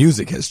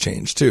music has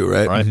changed too,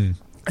 right? Right.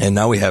 Mm-hmm. And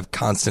now we have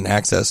constant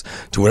access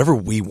to whatever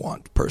we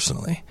want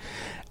personally.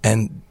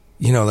 And,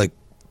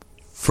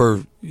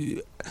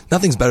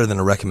 nothing's better than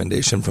a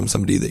recommendation from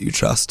somebody that you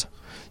trust.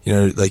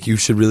 Like you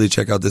should really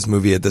check out this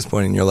movie at this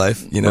point in your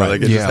life.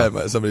 Like I just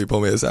had somebody pull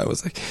me aside. I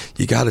was like,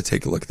 you got to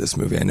take a look at this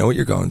movie. I know what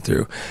you're going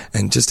through,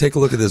 and just take a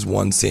look at this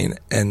one scene.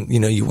 And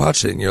you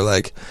watch it, and you're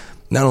like,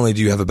 not only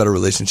do you have a better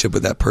relationship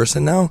with that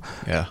person now,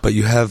 but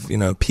you have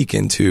a peek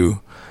into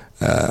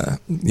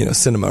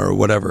cinema or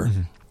whatever.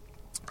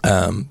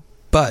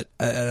 But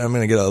I'm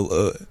going to get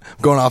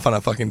going off on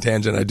a fucking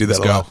tangent. I do that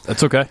a lot.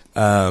 That's okay.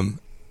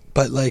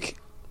 But like,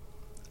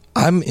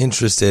 I'm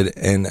interested,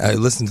 and I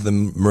listened to the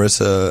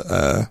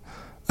Marissa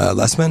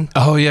Lessman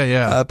Oh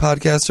yeah.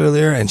 podcast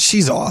earlier, and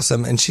she's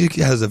awesome, and she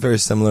has a very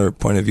similar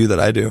point of view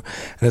that I do,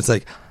 and it's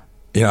like,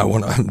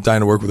 I'm dying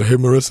to work with her. Hey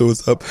Marissa,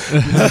 what's up?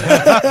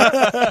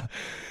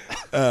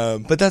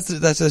 But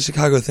that's a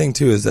Chicago thing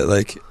too, is that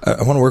like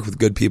I want to work with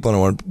good people, and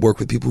I want to work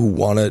with people who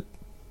want to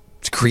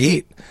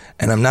create,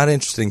 and I'm not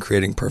interested in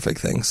creating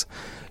perfect things.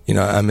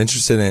 I'm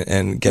interested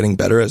in getting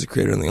better as a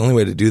creator, and the only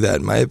way to do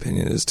that, in my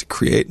opinion, is to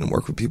create and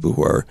work with people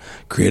who are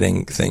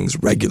creating things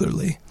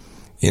regularly.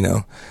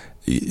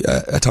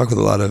 I talk with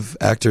a lot of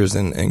actors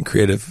and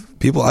creative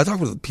people. I talk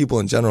with people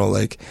in general.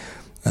 Like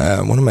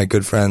one of my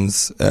good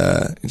friends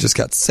just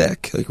got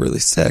sick, like really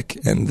sick,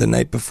 and the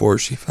night before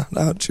she found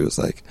out, she was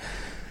like,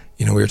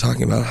 we were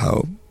talking about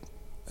how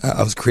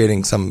I was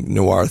creating some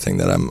noir thing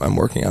that I'm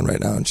working on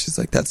right now, and she's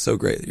like, "That's so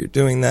great that you're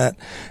doing that."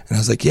 And I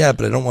was like, "Yeah,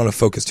 but I don't want to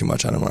focus too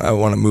much on it. I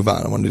want to move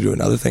on. I want to do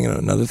another thing and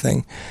another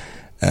thing,"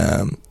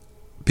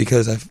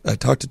 because I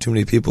talked to too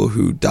many people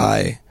who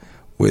die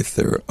with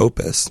their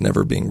opus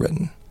never being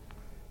written,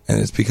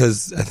 and it's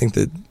because I think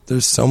that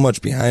there's so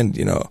much behind.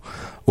 You're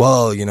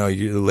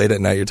late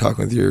at night, you're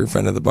talking with your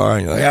friend at the bar,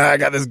 and you're like, "I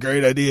got this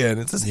great idea," and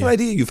it's the same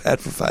idea you've had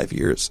for 5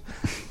 years.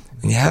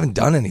 And you haven't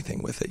done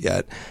anything with it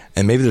yet,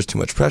 and maybe there's too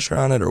much pressure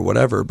on it or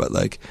whatever, but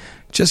like,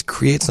 just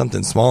create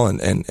something small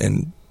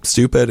and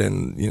stupid,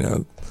 and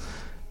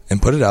and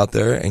put it out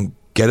there and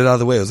get it out of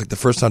the way. It was like the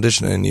first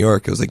audition in New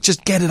York. It was like,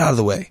 just get it out of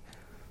the way.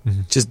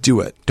 Mm-hmm. Just do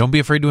it. Don't be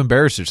afraid to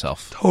embarrass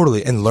yourself.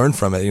 Totally, and learn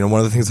from it.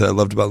 One of the things that I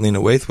loved about Lena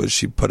Waithe was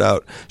she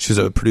was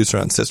a producer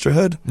on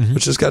Sisterhood,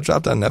 which just got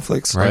dropped on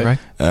Netflix. Right.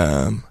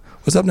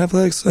 What's up,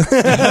 Netflix?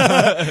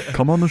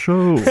 Come on the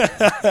show.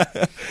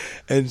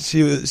 And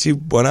she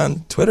went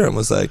on Twitter and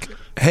was like,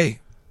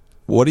 "Hey,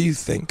 what do you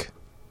think?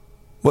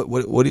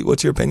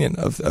 What's your opinion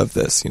of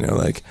this?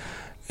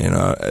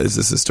 Is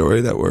this a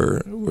story that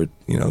we're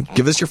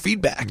give us your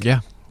feedback?" Yeah.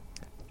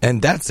 And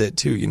that's it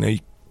too.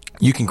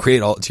 You can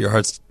create all to your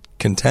heart's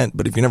content,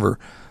 but if you never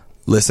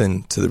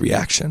listen to the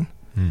reaction,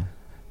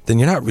 then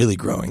you're not really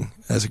growing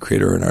as a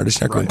creator or an artist.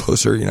 You're not growing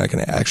closer. You're not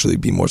going to actually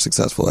be more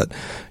successful at,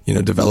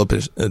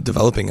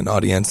 developing an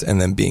audience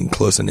and then being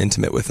close and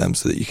intimate with them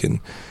so that you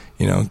can,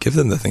 give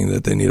them the thing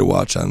that they need to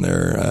watch on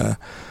their,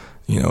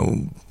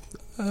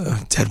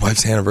 dead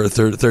wife's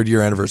anniversary, third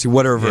year anniversary,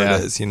 whatever it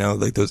is,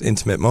 like those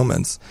intimate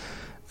moments.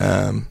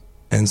 And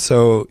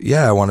so,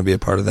 I want to be a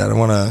part of that. I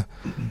want to,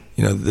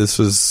 this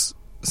was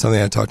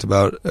something I talked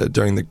about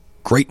during the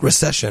Great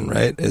Recession,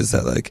 right? Is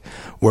that like,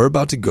 we're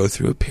about to go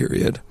through a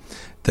period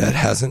that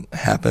hasn't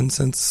happened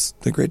since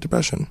the Great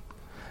Depression.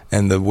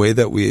 And the way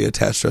that we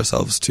attached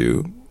ourselves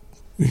to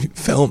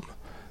film,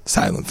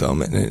 silent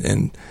film,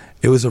 and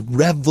it was a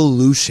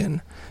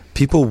revolution.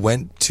 People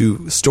went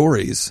to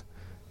stories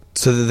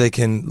so that they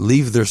can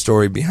leave their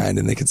story behind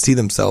and they can see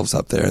themselves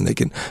up there and they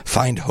can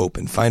find hope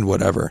and find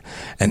whatever.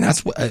 And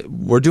that's what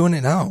we're doing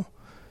it now.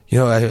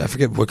 I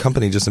forget what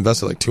company just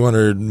invested like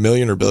 $200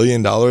 million or $1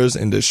 billion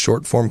into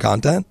short form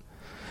content.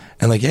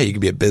 And you could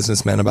be a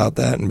businessman about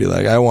that and be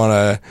like, I want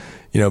to,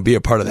 be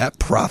a part of that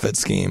profit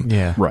scheme.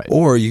 Yeah. Right.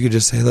 Or you could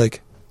just say like,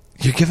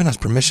 you're giving us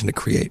permission to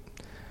create.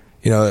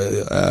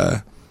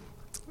 I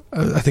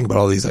think about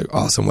all these like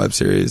awesome web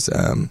series.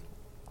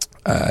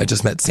 I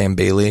just met Sam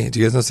Bailey.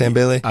 Do you guys know Sam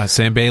Bailey?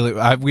 Sam Bailey.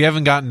 We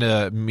haven't gotten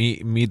to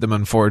meet them,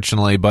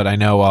 unfortunately, but I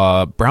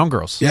know Brown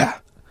Girls. Yeah.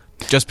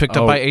 Just picked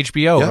up by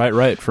HBO. Yeah.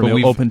 Right. From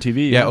Open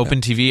TV. Yeah,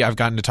 Open TV. I've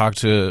gotten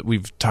to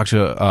we've talked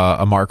to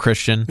Amar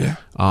Christian. Yeah.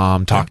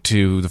 Talked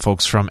to the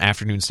folks from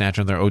Afternoon Snatch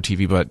on their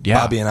OTV, but yeah.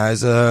 Bobby and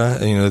Isa,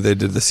 they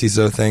did the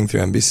CISO thing through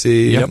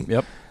NBC.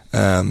 Yep.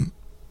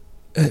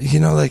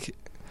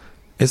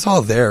 It's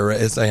all there.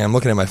 Right? It's like, I'm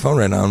looking at my phone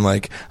right now. I'm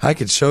like, I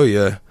could show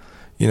you,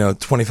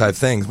 25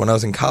 things. When I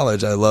was in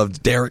college, I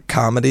loved Derek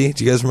Comedy.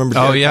 Do you guys remember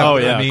Derek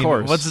Comedy? Of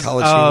course. What's his,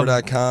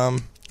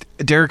 collegehumor.com.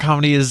 Derek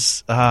Comedy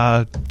is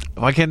why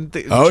can't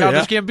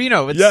Childish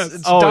Gambino?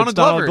 It's Donald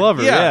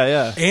Glover.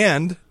 Yeah.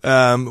 And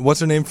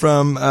what's her name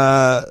from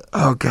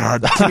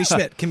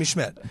Kimmy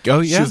Schmidt. Oh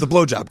yeah, she was the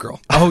blowjob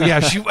girl. Oh yeah,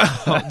 she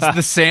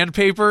the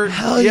sandpaper.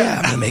 Hell yeah,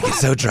 I'm gonna make it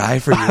so dry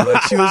for you.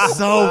 Like, she was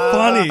so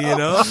funny,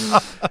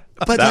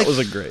 But that was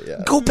a great.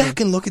 Go back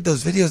and look at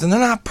those videos, and they're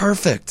not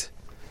perfect.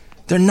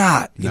 They're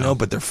not,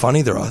 but they're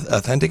funny, they're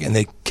authentic, and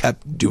they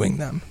kept doing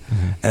them.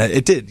 Mm-hmm. And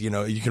it did,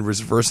 you can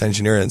reverse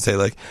engineer it and say,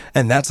 like,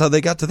 and that's how they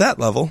got to that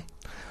level.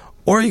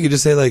 Or you could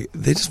just say, like,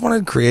 they just wanted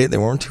to create, they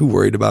weren't too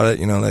worried about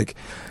it.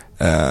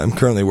 I'm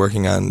currently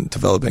working on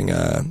developing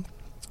a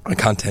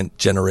content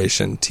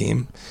generation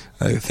team,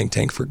 a think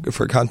tank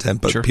for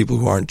content, but people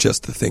who aren't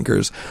just the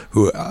thinkers,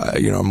 who,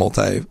 are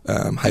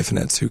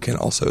multi-hyphenates who can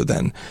also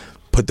then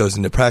put those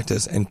into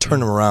practice and turn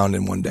them around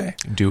in one day.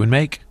 Do and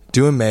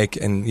make,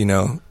 and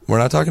we're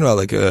not talking about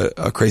like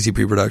a crazy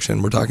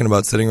pre-production. We're talking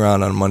about sitting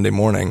around on Monday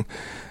morning,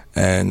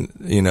 and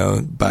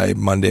by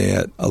Monday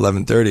at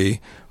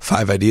 11:30,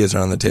 5 ideas are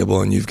on the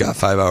table, and you've got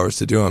 5 hours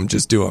to do them.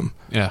 Just do them.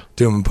 Yeah,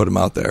 do them and put them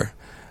out there.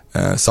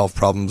 solve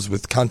problems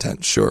with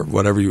content. Sure,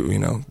 whatever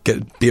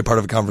be a part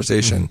of a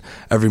conversation.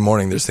 Every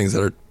morning, there's things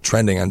that are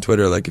trending on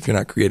Twitter. Like if you're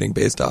not creating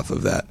based off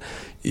of that,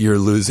 you're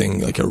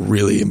losing like a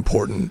really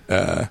important,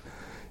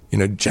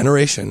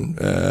 generation,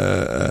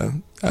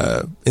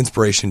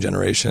 inspiration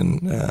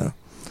generation,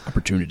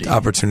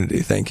 opportunity.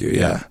 Thank you.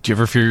 Yeah. Do you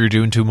ever fear you're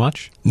doing too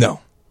much? No,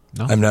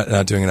 I'm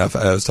not doing enough.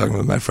 I was talking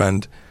with my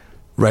friend.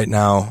 Right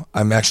now,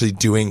 I'm actually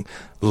doing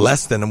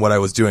less than what I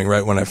was doing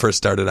right when I first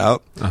started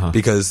out,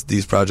 because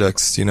these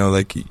projects,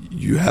 like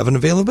you have an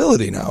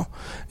availability now,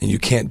 and you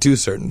can't do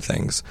certain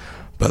things.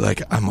 But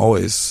like I'm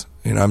always,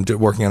 I'm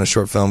working on a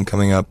short film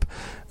coming up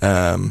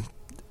on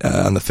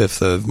the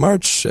 5th of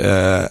March.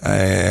 I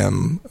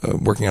am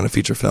working on a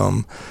feature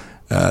film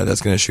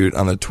that's going to shoot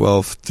on the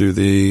 12th through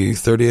the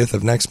 30th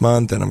of next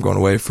month, and I'm going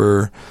away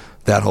for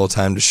that whole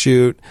time to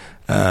shoot.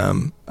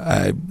 I'm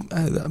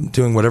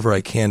doing whatever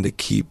I can to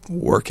keep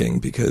working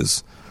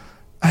because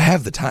I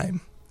have the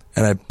time.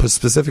 And I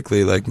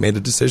specifically made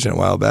a decision a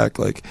while back.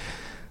 I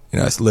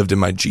lived in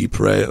my Jeep,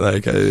 right?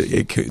 Like I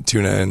ate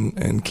tuna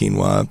and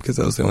quinoa because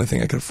that was the only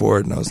thing I could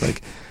afford. And I was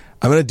like,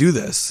 I'm going to do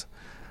this.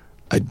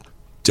 I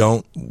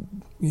don't,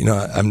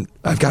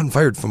 I've gotten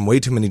fired from way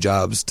too many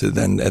jobs to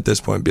then at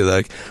this point be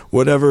like,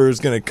 whatever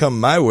is going to come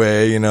my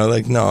way, no,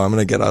 I'm going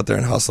to get out there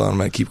and hustle. And I'm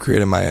going to keep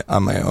creating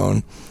on my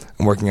own.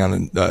 I'm working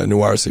on a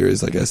noir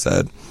series, like I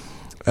said.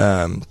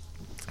 And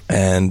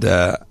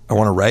I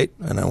want to write,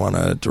 and I want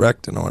to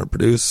direct, and I want to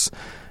produce.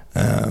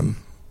 And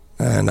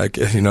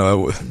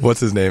what's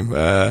his name?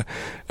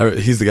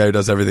 He's the guy who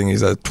does everything.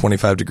 He's at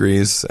 25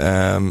 Degrees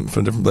from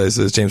different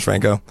places. James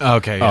Franco.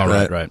 Okay.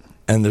 Yeah. Right.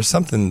 And there's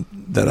something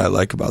that I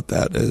like about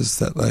that is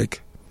that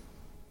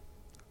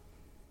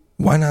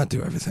why not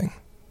do everything?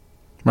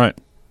 Right.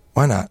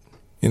 Why not?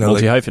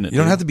 Multi-hyphenate. You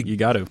don't have to be. You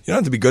got to. You don't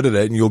have to be good at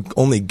it, and you'll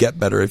only get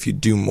better if you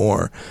do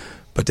more.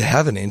 But to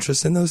have an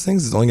interest in those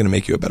things is only going to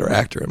make you a better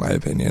actor, in my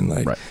opinion.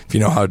 If you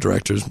know how a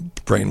director's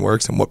brain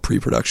works and what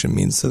pre-production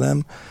means to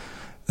them,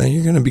 then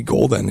you're going to be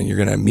golden, and you're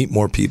going to meet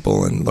more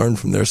people and learn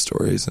from their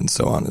stories, and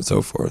so on and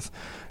so forth.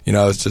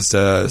 I was just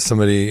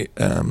somebody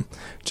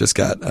just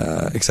got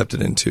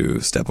accepted into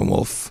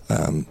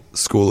Steppenwolf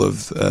School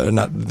of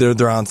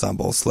their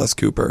ensemble. Celeste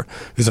Cooper,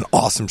 who's an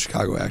awesome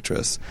Chicago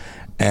actress,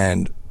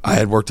 and I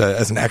had worked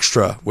as an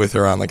extra with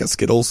her on a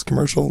Skittles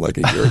commercial a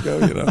year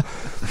ago,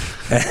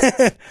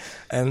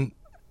 and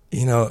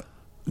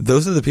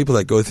those are the people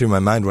that go through my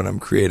mind when I'm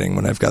creating,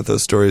 when I've got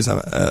those stories,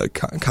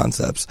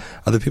 concepts,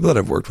 are the people that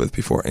I've worked with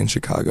before in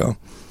Chicago.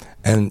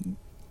 And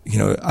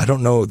I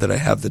don't know that I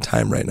have the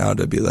time right now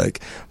to be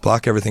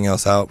block everything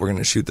else out. We're going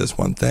to shoot this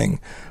one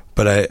thing.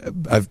 But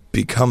I've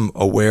become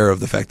aware of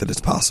the fact that it's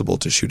possible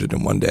to shoot it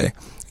in one day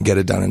and get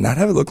it done and not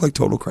have it look like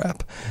total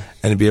crap,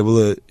 and to be able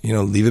to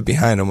leave it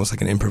behind almost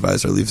like an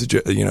improviser leaves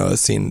a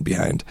scene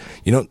behind.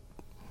 You don't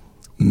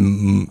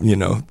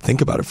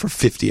think about it for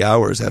 50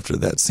 hours after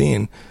that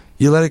scene.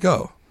 You let it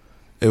go.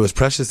 It was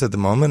precious at the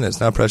moment. It's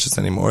not precious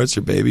anymore. It's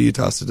your baby. You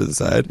toss it to the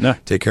side. Yeah.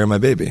 Take care of my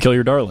baby. Kill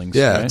your darlings.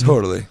 Yeah, right?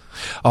 Totally.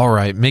 All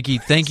right, Mickey,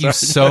 thank you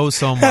so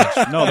much.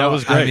 No, that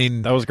was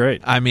great. That was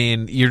great.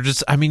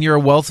 You're a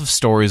wealth of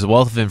stories, a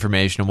wealth of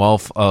information, a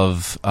wealth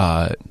of,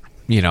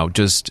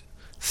 just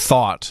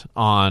thought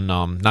on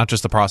not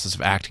just the process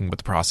of acting, but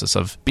the process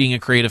of being a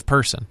creative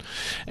person.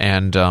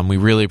 And we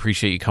really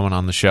appreciate you coming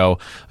on the show.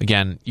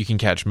 Again, you can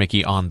catch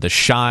Mickey on The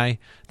Chi.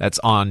 That's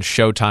on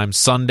Showtime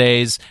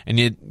Sundays. And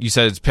you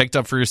said it's picked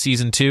up for your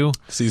season 2?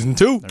 Season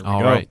 2.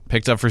 All right,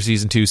 picked up for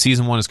season 2.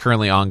 Season 1 is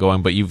currently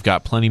ongoing, but you've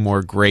got plenty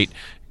more great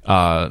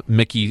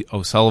Mickey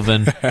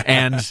O'Sullivan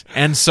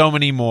and so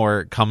many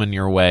more coming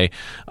your way.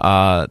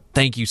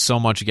 Thank you so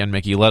much again,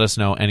 Mickey. Let us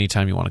know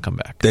anytime you want to come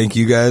back. Thank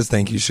you guys.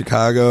 Thank you,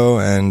 Chicago.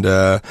 And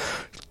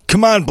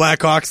come on,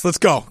 Blackhawks. Let's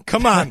go.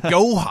 Come on.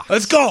 Go.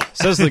 Let's go.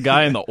 Says the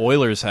guy in the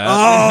Oilers hat.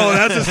 Oh,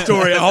 that's a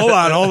story. Hold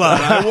on.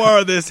 I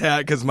wore this hat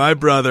because my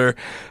brother,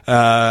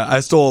 I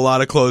stole a lot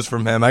of clothes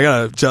from him. I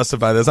got to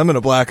justify this. I'm in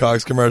a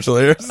Blackhawks commercial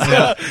here. So.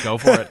 Yeah, go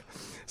for it.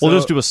 We'll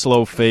just do a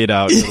slow fade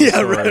out. Yeah,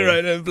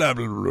 right. Blah,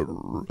 blah,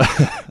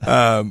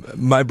 blah.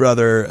 My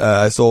brother,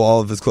 I stole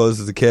all of his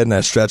clothes as a kid, and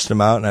I stretched him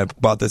out, and I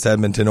bought this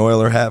Edmonton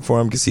Oiler hat for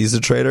him because he's a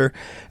trader.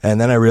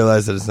 And then I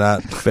realized that it's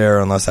not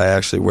fair unless I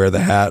actually wear the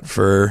hat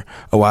for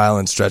a while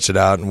and stretch it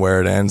out and wear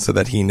it in so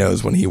that he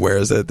knows when he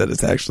wears it that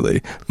it's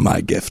actually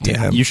my gift to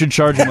him. You should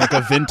charge him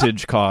a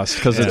vintage cost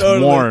because it's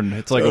worn.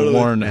 It's like a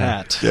worn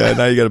hat. Yeah,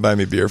 now you got to buy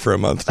me beer for a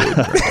month,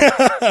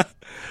 dude.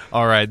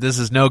 All right, this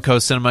is No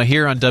Coast Cinema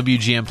here on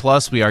WGN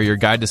Plus. We are your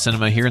guide to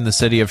cinema here in the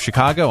city of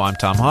Chicago. I'm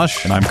Tom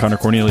Hush. And I'm Connor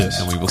Cornelius.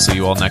 And we will see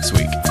you all next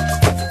week.